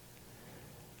choice.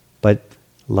 But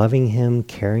loving him,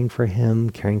 caring for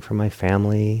my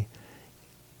family,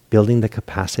 building the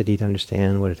capacity to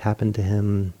understand what had happened to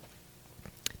him,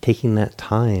 taking that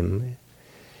time,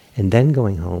 and then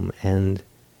going home. And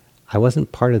I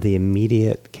wasn't part of the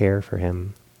immediate care for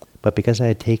him, but because I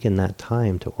had taken that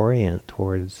time to orient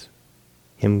towards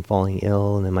him falling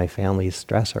ill and then my family's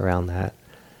stress around that,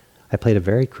 I played a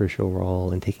very crucial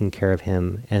role in taking care of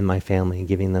him and my family,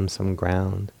 giving them some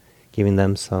ground, giving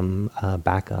them some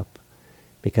backup,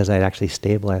 because I'd actually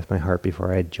stabilized my heart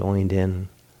before I had joined in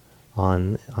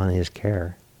on his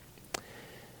care.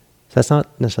 So that's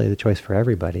not necessarily the choice for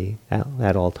everybody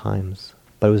at all times,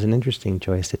 but it was an interesting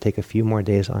choice to take a few more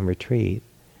days on retreat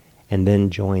and then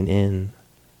join in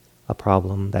a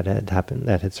problem that had happened,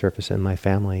 that had surfaced in my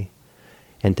family,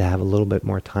 and to have a little bit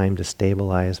more time to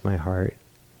stabilize my heart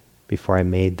before I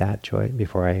made that choice,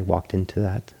 before I walked into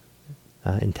that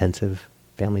intensive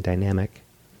family dynamic.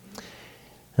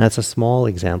 And that's a small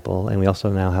example, and we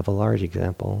also now have a large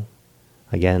example.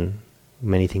 Again,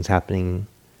 many things happening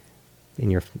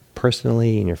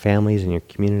personally, in your families, in your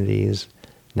communities,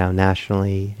 now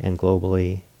nationally and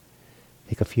globally.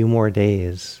 Take a few more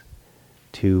days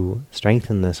to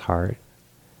strengthen this heart,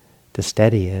 to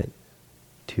steady it,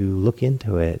 to look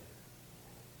into it,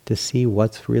 to see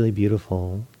what's really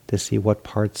beautiful, to see what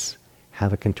parts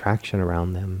have a contraction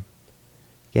around them.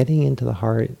 Getting into the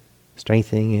heart,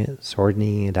 strengthening it,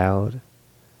 sorting it out,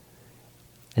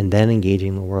 and then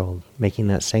engaging the world, making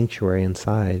that sanctuary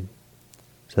inside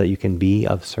so that you can be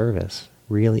of service,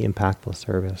 really impactful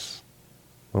service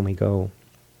when we go.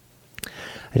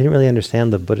 I didn't really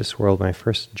understand the Buddhist world when I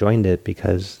first joined it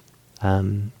because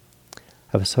I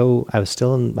I was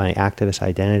still in my activist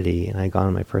identity, and I'd gone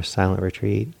on my first silent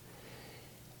retreat.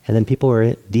 And then people who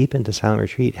were deep into silent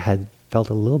retreat had felt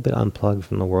a little bit unplugged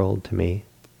from the world to me.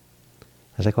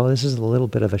 I was like, oh, this is a little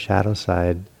bit of a shadow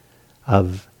side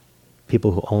of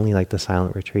people who only like the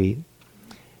silent retreat.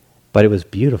 But it was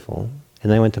beautiful.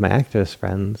 And then I went to my activist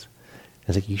friends. I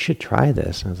was like, you should try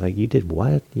this. And I was like, you did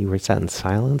what? You were sat in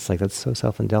silence? Like, that's so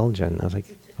self-indulgent. I was like,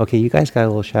 okay, you guys got a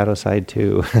little shadow side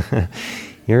too.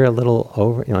 You're a little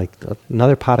over, like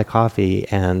another pot of coffee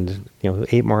and,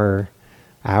 8 more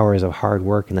hours of hard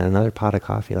work and then another pot of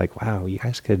coffee. Like, wow, you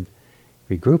guys could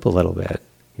regroup a little bit.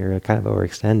 You're kind of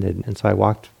overextended. And so I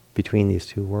walked between these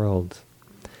two worlds.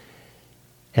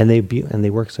 And they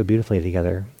work so beautifully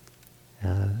together.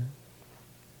 So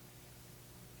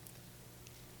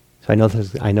I know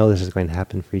this is going to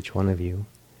happen for each one of you.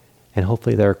 And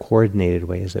hopefully there are coordinated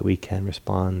ways that we can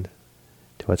respond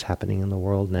to what's happening in the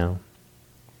world now.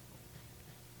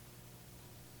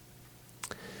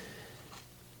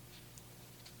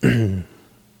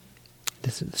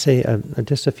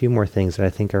 Just a few more things that I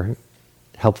think are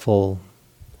helpful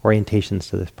orientations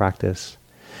to this practice.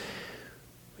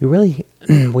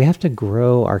 We have to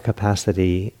grow our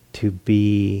capacity to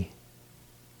be,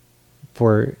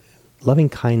 for loving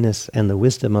kindness and the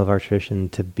wisdom of our tradition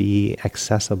to be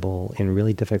accessible in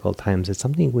really difficult times. It's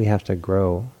something we have to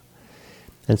grow.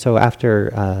 And so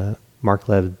after Mark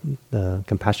led the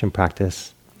compassion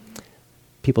practice,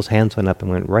 people's hands went up and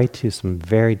went right to some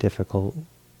very difficult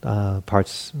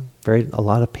parts, a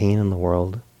lot of pain in the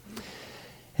world.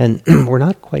 And we're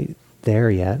not quite there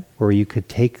yet, where you could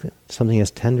take something as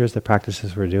tender as the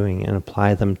practices we're doing and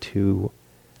apply them to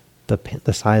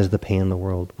the size of the pain in the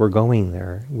world. We're going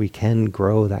there. We can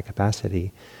grow that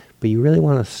capacity. But you really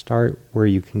want to start where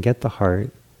you can get the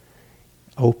heart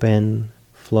open,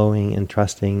 flowing, and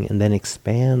trusting, and then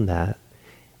expand that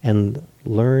and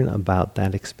learn about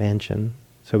that expansion.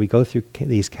 So we go through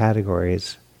these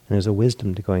categories, and there's a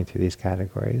wisdom to going through these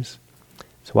categories.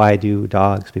 That's why I do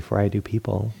dogs before I do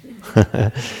people.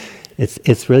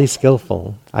 It's really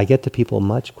skillful. I get to people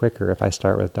much quicker if I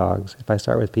start with dogs. If I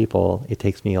start with people, it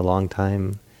takes me a long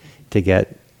time to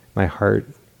get my heart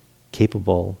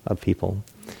capable of people.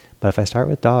 But if I start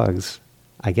with dogs,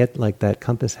 I get like that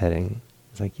compass heading.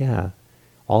 It's like, yeah,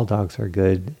 all dogs are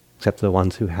good except the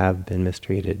ones who have been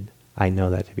mistreated. I know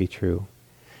that to be true.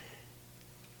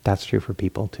 That's true for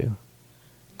people too.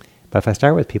 But if I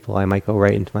start with people, I might go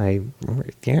right into my,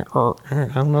 I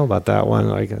don't know about that one.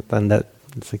 Then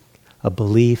it's like a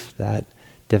belief that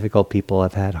difficult people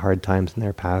have had hard times in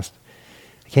their past.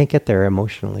 I can't get there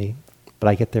emotionally, but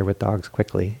I get there with dogs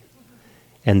quickly.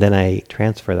 And then I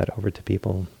transfer that over to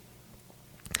people.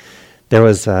 There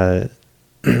was, so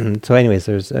anyways,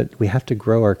 we have to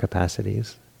grow our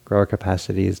capacities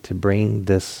to bring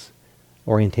this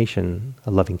orientation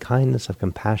of loving kindness, of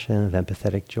compassion, of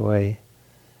empathetic joy,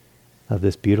 of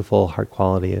this beautiful heart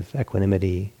quality of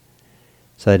equanimity,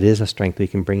 so that it is a strength we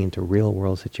can bring into real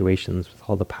world situations with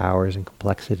all the powers and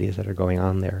complexities that are going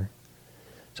on there.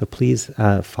 So please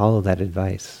follow that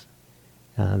advice.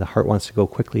 The heart wants to go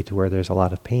quickly to where there's a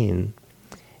lot of pain,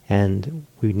 and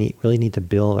we really need to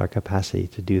build our capacity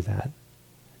to do that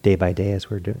day by day as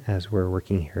we're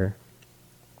working here.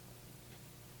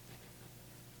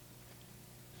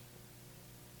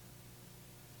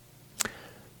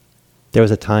 There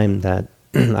was a time that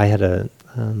I had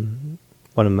one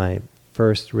of my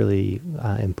first really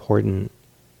important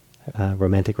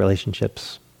romantic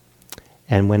relationships,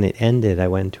 and when it ended, I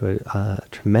went into a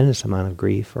tremendous amount of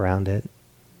grief around it,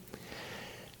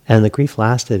 and the grief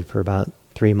lasted for about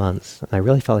 3 months. And I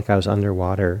really felt like I was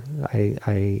underwater.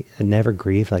 I had never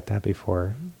grieved like that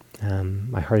before.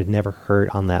 My heart had never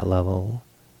hurt on that level,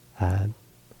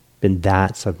 been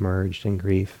that submerged in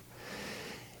grief.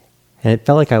 And it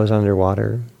felt like I was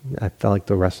underwater. I felt like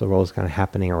the rest of the world was kind of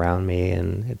happening around me,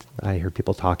 and I heard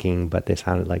people talking, but they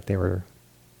sounded like they were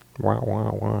wah,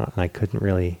 wah, wah, and I couldn't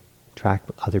really track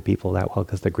other people that well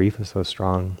because the grief was so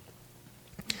strong.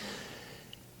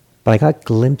 But I got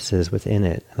glimpses within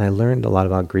it, and I learned a lot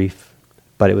about grief,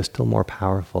 but it was still more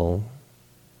powerful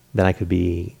than I could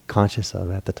be conscious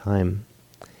of at the time.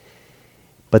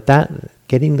 But that,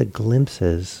 getting the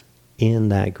glimpses in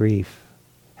that grief,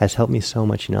 has helped me so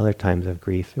much in other times of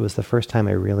grief. It was the first time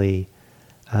I really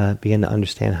began to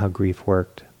understand how grief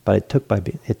worked, but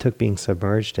it took being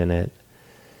submerged in it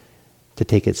to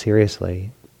take it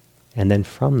seriously. And then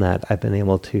from that, I've been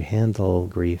able to handle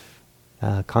grief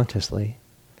consciously.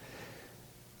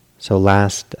 So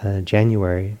last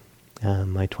January,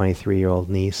 my 23-year-old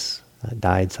niece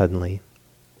died suddenly.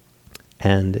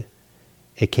 And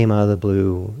it came out of the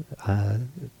blue.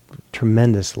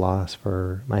 tremendous loss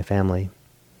for my family.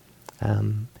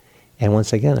 And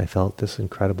once again, I felt this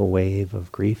incredible wave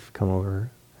of grief come over.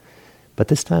 But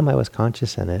this time I was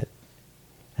conscious in it,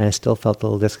 and I still felt a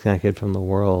little disconnected from the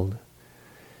world.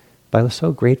 But I was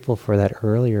so grateful for that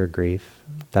earlier grief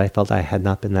that I felt I had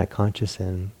not been that conscious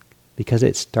in, because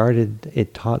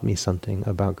it taught me something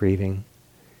about grieving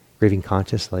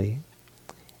consciously.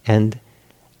 And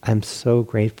I'm so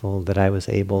grateful that I was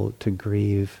able to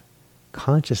grieve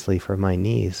consciously for my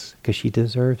niece, because she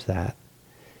deserves that.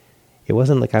 It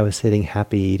wasn't like I was sitting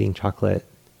happy eating chocolate.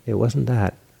 It wasn't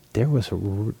that.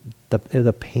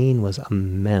 The pain was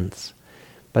immense,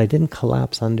 but I didn't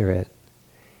collapse under it.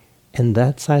 And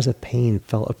that size of pain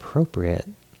felt appropriate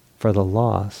for the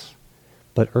loss.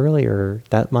 But earlier,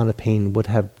 that amount of pain would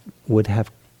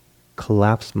have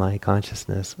collapsed my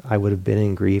consciousness. I would have been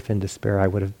in grief and despair. I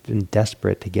would have been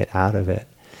desperate to get out of it.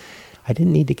 I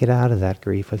didn't need to get out of that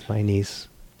grief with my niece.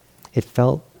 It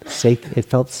felt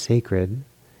sacred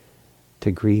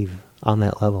to grieve on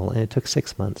that level, and it took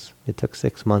 6 months. It took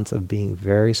 6 months of being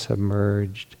very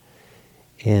submerged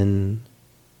in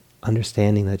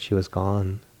understanding that she was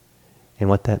gone and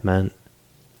what that meant.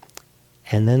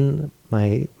 And then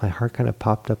my heart kind of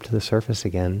popped up to the surface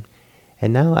again,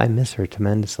 and now I miss her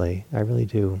tremendously. I really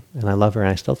do, and I love her,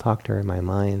 and I still talk to her in my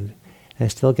mind, and I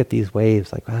still get these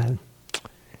waves like, I'm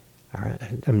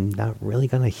not really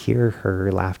going to hear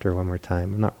her laughter one more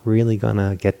time. I'm not really going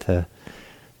to get to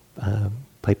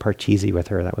play Parcheesi with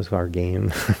her. That was our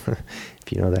game,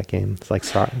 if you know that game. It's like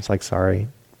Sorry.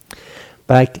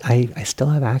 But I still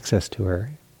have access to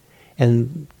her.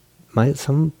 And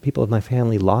some people of my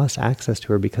family lost access to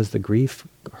her because the grief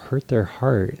hurt their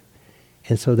heart.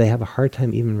 And so they have a hard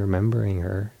time even remembering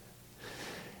her.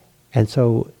 And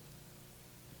so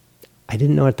I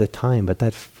didn't know at the time, but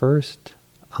that first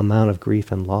amount of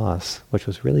grief and loss, which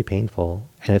was really painful,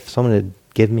 and if someone had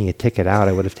given me a ticket out,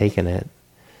 I would have taken it.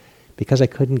 Because I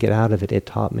couldn't get out of it, it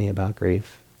taught me about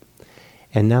grief.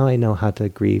 And now I know how to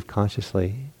grieve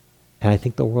consciously. And I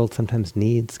think the world sometimes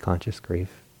needs conscious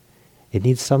grief. It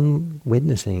needs some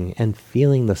witnessing and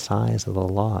feeling the size of the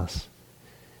loss.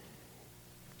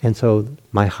 And so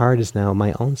my heart is now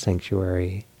my own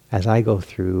sanctuary as I go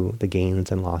through the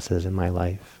gains and losses in my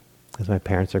life. As my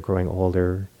parents are growing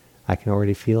older, I can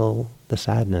already feel the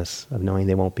sadness of knowing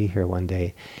they won't be here one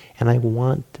day. And I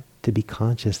want to be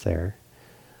conscious there.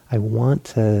 I want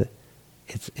to,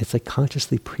 it's like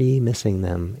consciously pre-missing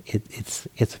them. It's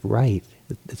right,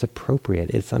 it's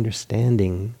appropriate, it's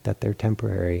understanding that they're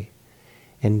temporary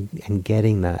and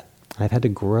getting that. I've had to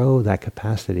grow that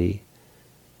capacity.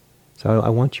 So I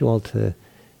want you all to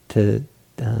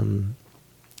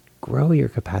grow your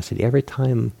capacity. Every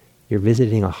time you're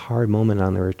visiting a hard moment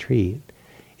on the retreat,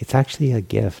 it's actually a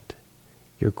gift.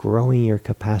 You're growing your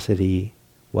capacity,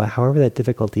 however that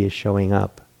difficulty is showing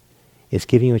up. It's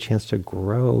giving you a chance to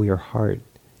grow your heart,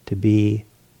 to be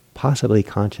possibly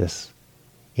conscious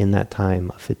in that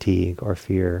time of fatigue or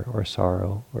fear or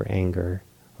sorrow or anger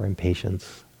or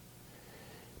impatience.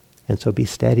 And so be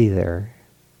steady there.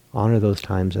 Honor those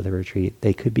times of the retreat.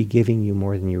 They could be giving you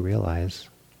more than you realize.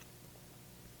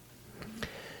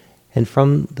 And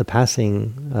from the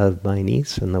passing of my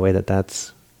niece and the way that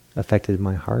that's affected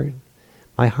my heart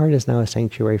is now a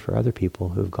sanctuary for other people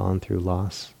who've gone through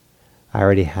loss. I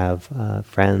already have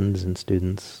friends and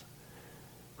students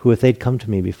who, if they'd come to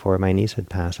me before my niece had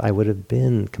passed, I would have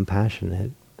been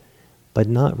compassionate, but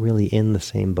not really in the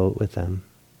same boat with them.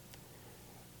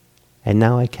 And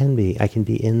now I can be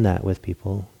in that with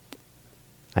people.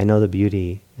 I know the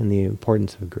beauty and the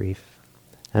importance of grief.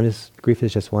 And grief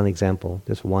is just one example,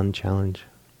 just one challenge.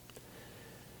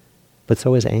 But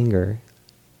so is anger.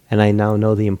 And I now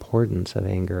know the importance of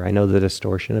anger. I know the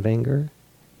distortion of anger.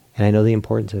 And I know the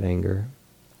importance of anger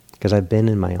because I've been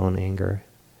in my own anger.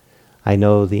 I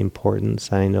know the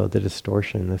importance, I know the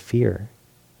distortion of fear.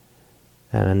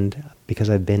 And because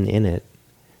I've been in it.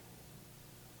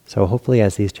 So hopefully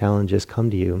as these challenges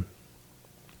come to you,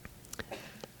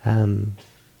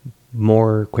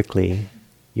 more quickly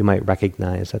you might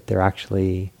recognize that they're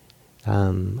actually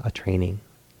a training.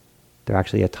 They're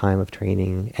actually a time of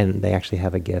training, and they actually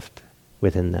have a gift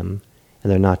within them.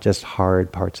 And they're not just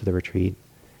hard parts of the retreat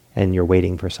and you're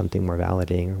waiting for something more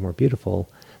validating or more beautiful.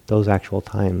 Those actual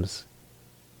times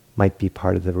might be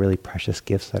part of the really precious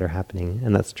gifts that are happening.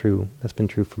 And that's true. That's been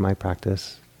true for my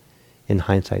practice. In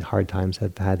hindsight, hard times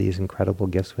have had these incredible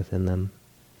gifts within them.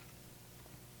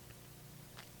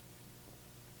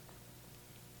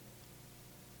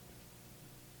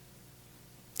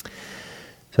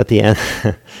 So at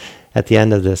the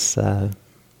end of this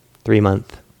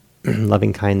 3-month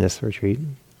loving kindness retreat,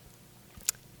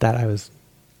 that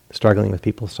struggling with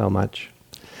people so much.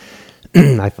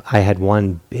 I had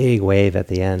one big wave at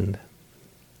the end,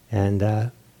 and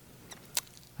I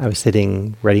was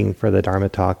sitting ready for the Dharma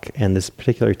talk, and this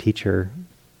particular teacher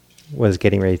was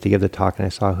getting ready to give the talk, and I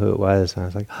saw who it was, and I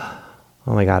was like,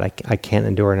 oh my God, I can't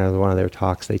endure another one of their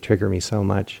talks. They trigger me so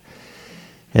much.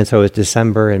 And so it was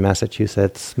December in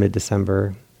Massachusetts,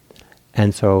 mid-December,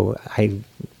 and so I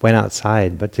went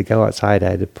outside, but to go outside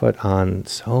I had to put on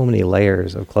so many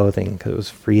layers of clothing because it was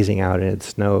freezing out and it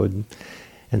snowed.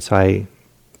 And so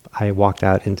I walked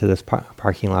out into this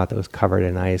parking lot that was covered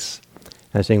in ice.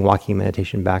 I was doing walking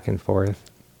meditation back and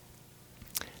forth.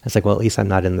 I was like, well, at least I'm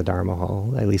not in the Dharma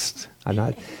hall. At least I'm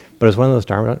not. But it was one of those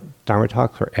Dharma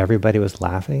talks where everybody was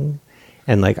laughing.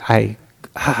 And like,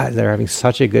 they're having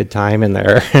such a good time in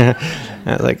there. And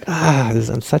I was like,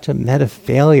 I'm such a meta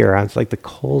failure. It's like the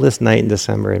coldest night in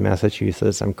December in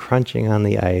Massachusetts. I'm crunching on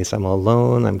the ice. I'm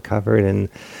alone. I'm covered in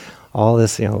all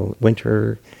this,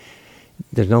 winter.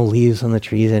 There's no leaves on the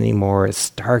trees anymore. It's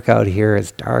dark out here.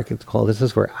 It's dark. It's cold. This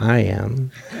is where I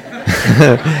am.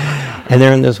 And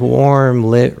they're in this warm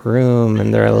lit room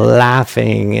and they're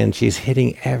laughing and she's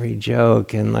hitting every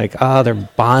joke and like, they're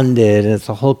bonded and it's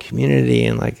a whole community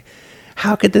and like,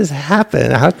 how could this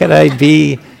happen? How could I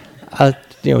be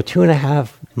 2.5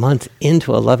 months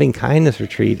into a loving kindness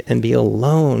retreat and be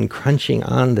alone crunching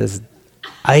on this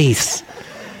ice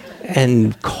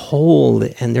and cold,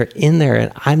 and they're in there,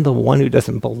 and I'm the one who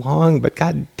doesn't belong, but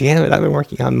God damn it, I've been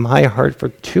working on my heart for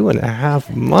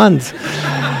 2.5 months.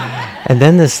 And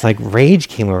then this like rage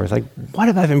came over. It's like, what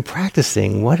have I been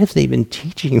practicing? What have they been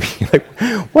teaching me? Like,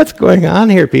 what's going on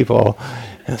here, people?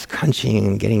 And I was crunching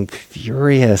and getting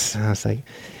furious. And I was like,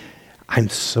 I'm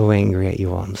so angry at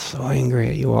you all. I'm so angry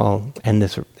at you all. And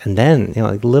then,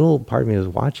 like little part of me was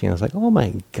watching. I was like, oh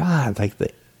my God, like the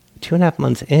 2.5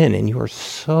 months in, and you are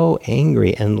so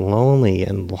angry and lonely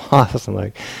and lost. I'm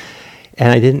like,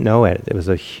 and I didn't know it. It was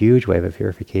a huge wave of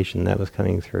purification that was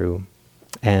coming through.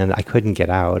 And I couldn't get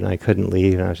out, and I couldn't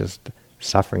leave, and I was just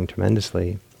suffering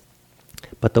tremendously.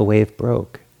 But the wave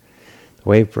broke. The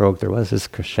wave broke. There was this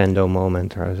crescendo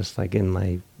moment where I was just like in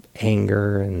my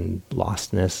anger and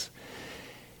lostness.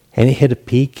 And it hit a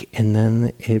peak, and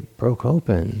then it broke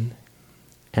open.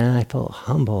 And I felt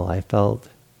humble. I felt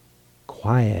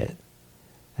quiet.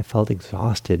 I felt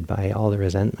exhausted by all the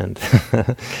resentment.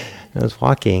 I was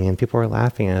walking, and people were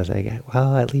laughing, and I was like,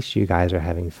 well, at least you guys are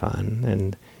having fun.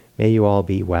 And may you all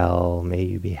be well, may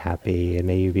you be happy, and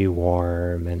may you be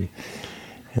warm. And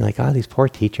like, these poor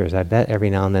teachers, I bet every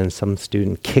now and then some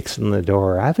student kicks in the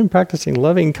door. I've been practicing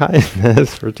loving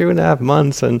kindness for 2.5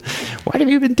 months, and what have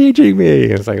you been teaching me?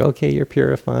 It's like, okay, you're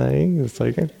purifying. It's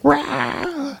like,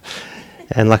 rah!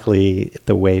 And luckily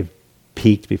the wave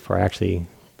peaked before I actually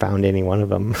found any one of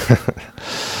them.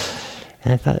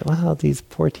 And I thought, wow, these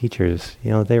poor teachers,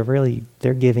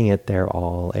 they're giving it their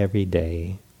all every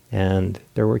day. And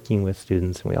they're working with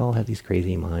students, and we all have these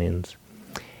crazy minds.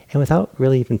 And without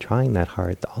really even trying that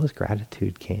hard, all this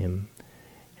gratitude came.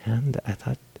 And I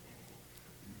thought,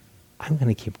 I'm going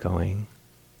to keep going.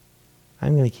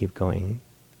 I'm going to keep going.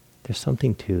 There's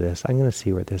something to this. I'm going to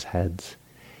see where this heads.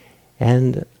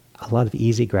 And a lot of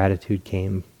easy gratitude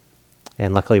came.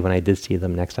 And luckily, when I did see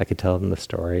them next, I could tell them the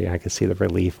story. I could see the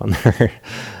relief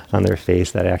on their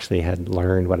face that I actually had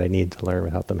learned what I needed to learn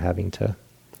without them having to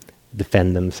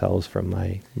defend themselves from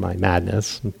my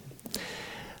madness.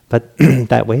 But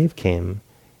that wave came,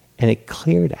 and it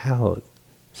cleared out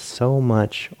so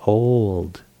much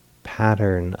old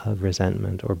pattern of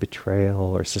resentment or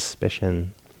betrayal or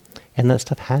suspicion. And that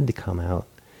stuff had to come out.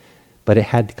 But it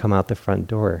had to come out the front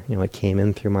door. It came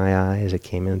in through my eyes, it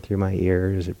came in through my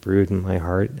ears, it brewed in my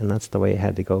heart, and that's the way it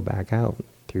had to go back out,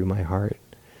 through my heart.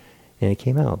 And it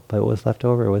came out, but what was left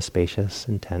over was spacious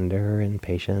and tender and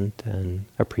patient and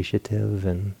appreciative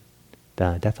and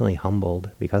definitely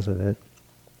humbled because of it.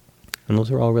 And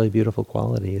those are all really beautiful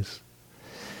qualities.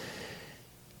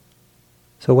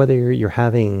 So whether you're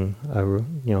having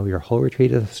your whole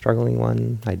retreat is a struggling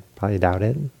one, I probably doubt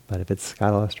it. But if it's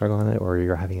got a lot of struggle on it, or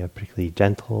you're having a particularly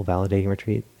gentle, validating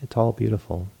retreat, it's all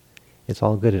beautiful. It's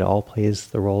all good. It all plays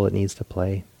the role it needs to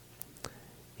play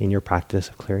in your practice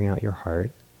of clearing out your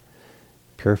heart,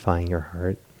 purifying your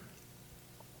heart.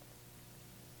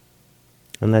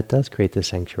 And that does create this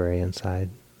sanctuary inside.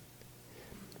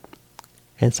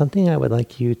 And something I would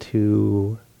like you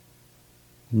to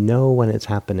know when it's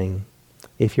happening.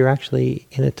 If you're actually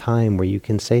in a time where you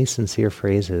can say sincere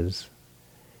phrases,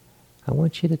 I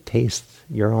want you to taste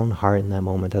your own heart in that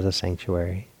moment as a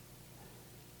sanctuary.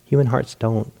 Human hearts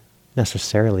don't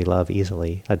necessarily love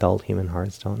easily. Adult human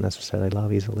hearts don't necessarily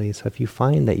love easily. So if you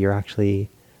find that you're actually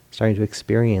starting to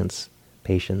experience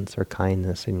patience or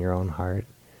kindness in your own heart.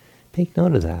 Take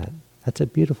note of that. That's a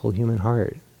beautiful human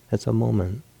heart. That's a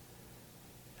moment.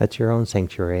 That's your own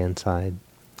sanctuary inside.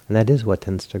 And that is what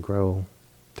tends to grow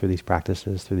through these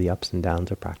practices, through the ups and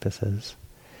downs of practices.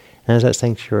 And as that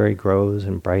sanctuary grows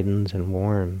and brightens and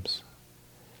warms,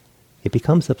 it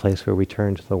becomes the place where we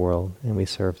turn to the world and we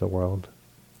serve the world.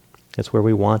 It's where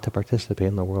we want to participate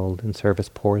in the world, and service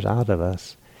pours out of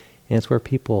us. And it's where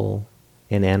people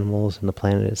and animals and the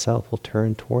planet itself will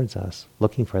turn towards us,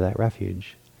 looking for that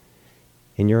refuge.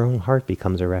 And your own heart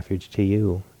becomes a refuge to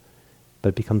you,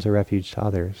 but becomes a refuge to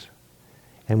others.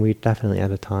 And we're definitely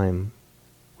at a time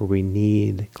where we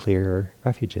need clear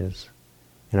refuges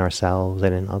in ourselves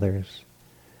and in others.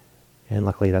 And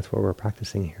luckily that's what we're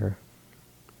practicing here.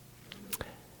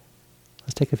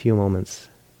 Let's take a few moments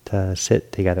to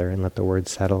sit together and let the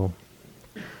words settle.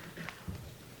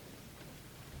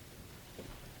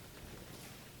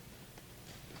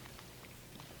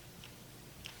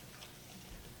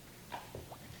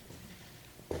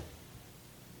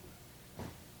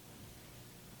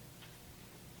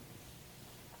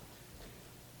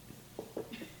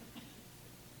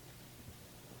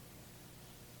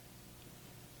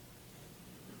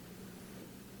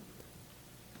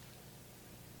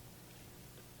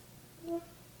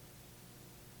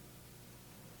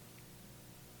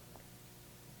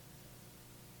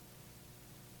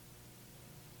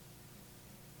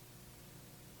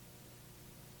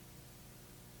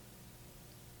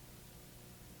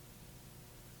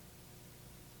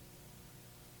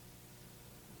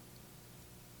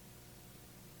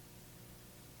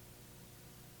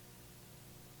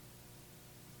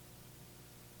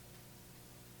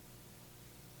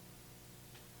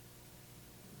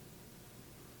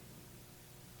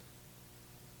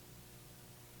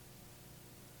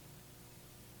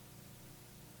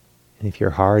 And if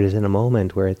your heart is in a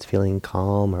moment where it's feeling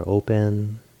calm or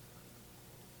open,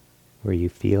 where you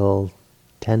feel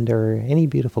tender, any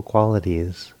beautiful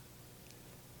qualities,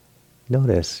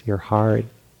 notice your heart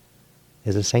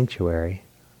is a sanctuary.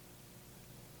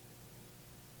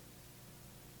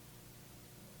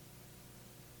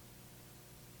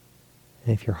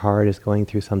 And if your heart is going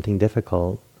through something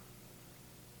difficult,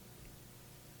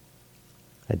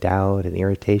 a doubt, an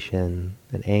irritation,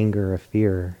 an anger, a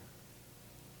fear,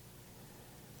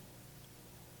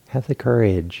 have the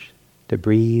courage to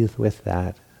breathe with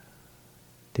that,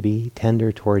 to be tender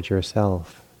towards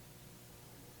yourself,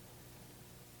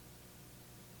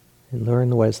 and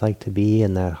learn what it's like to be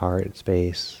in that heart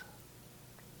space.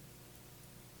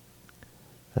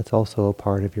 That's also a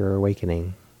part of your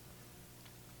awakening.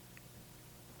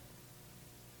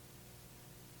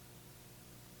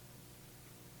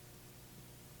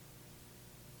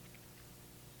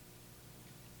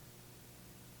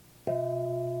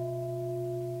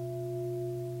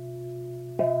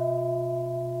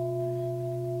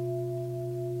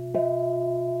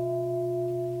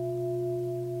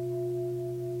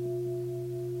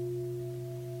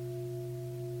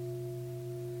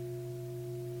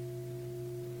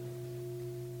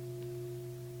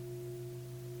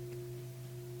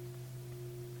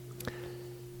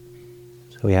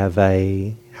 So we have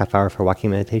a half hour for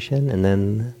walking meditation, and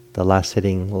then the last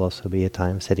sitting will also be a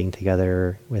time sitting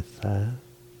together with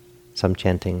some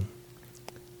chanting.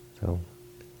 So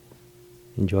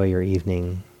enjoy your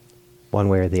evening one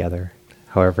way or the other,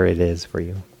 however it is for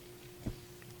you.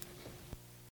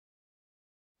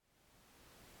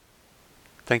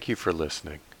 Thank you for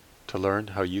listening. To learn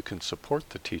how you can support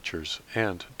the teachers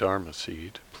and Dharma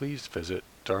Seed, please visit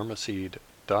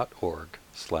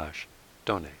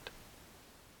dharmaseed.org/donate.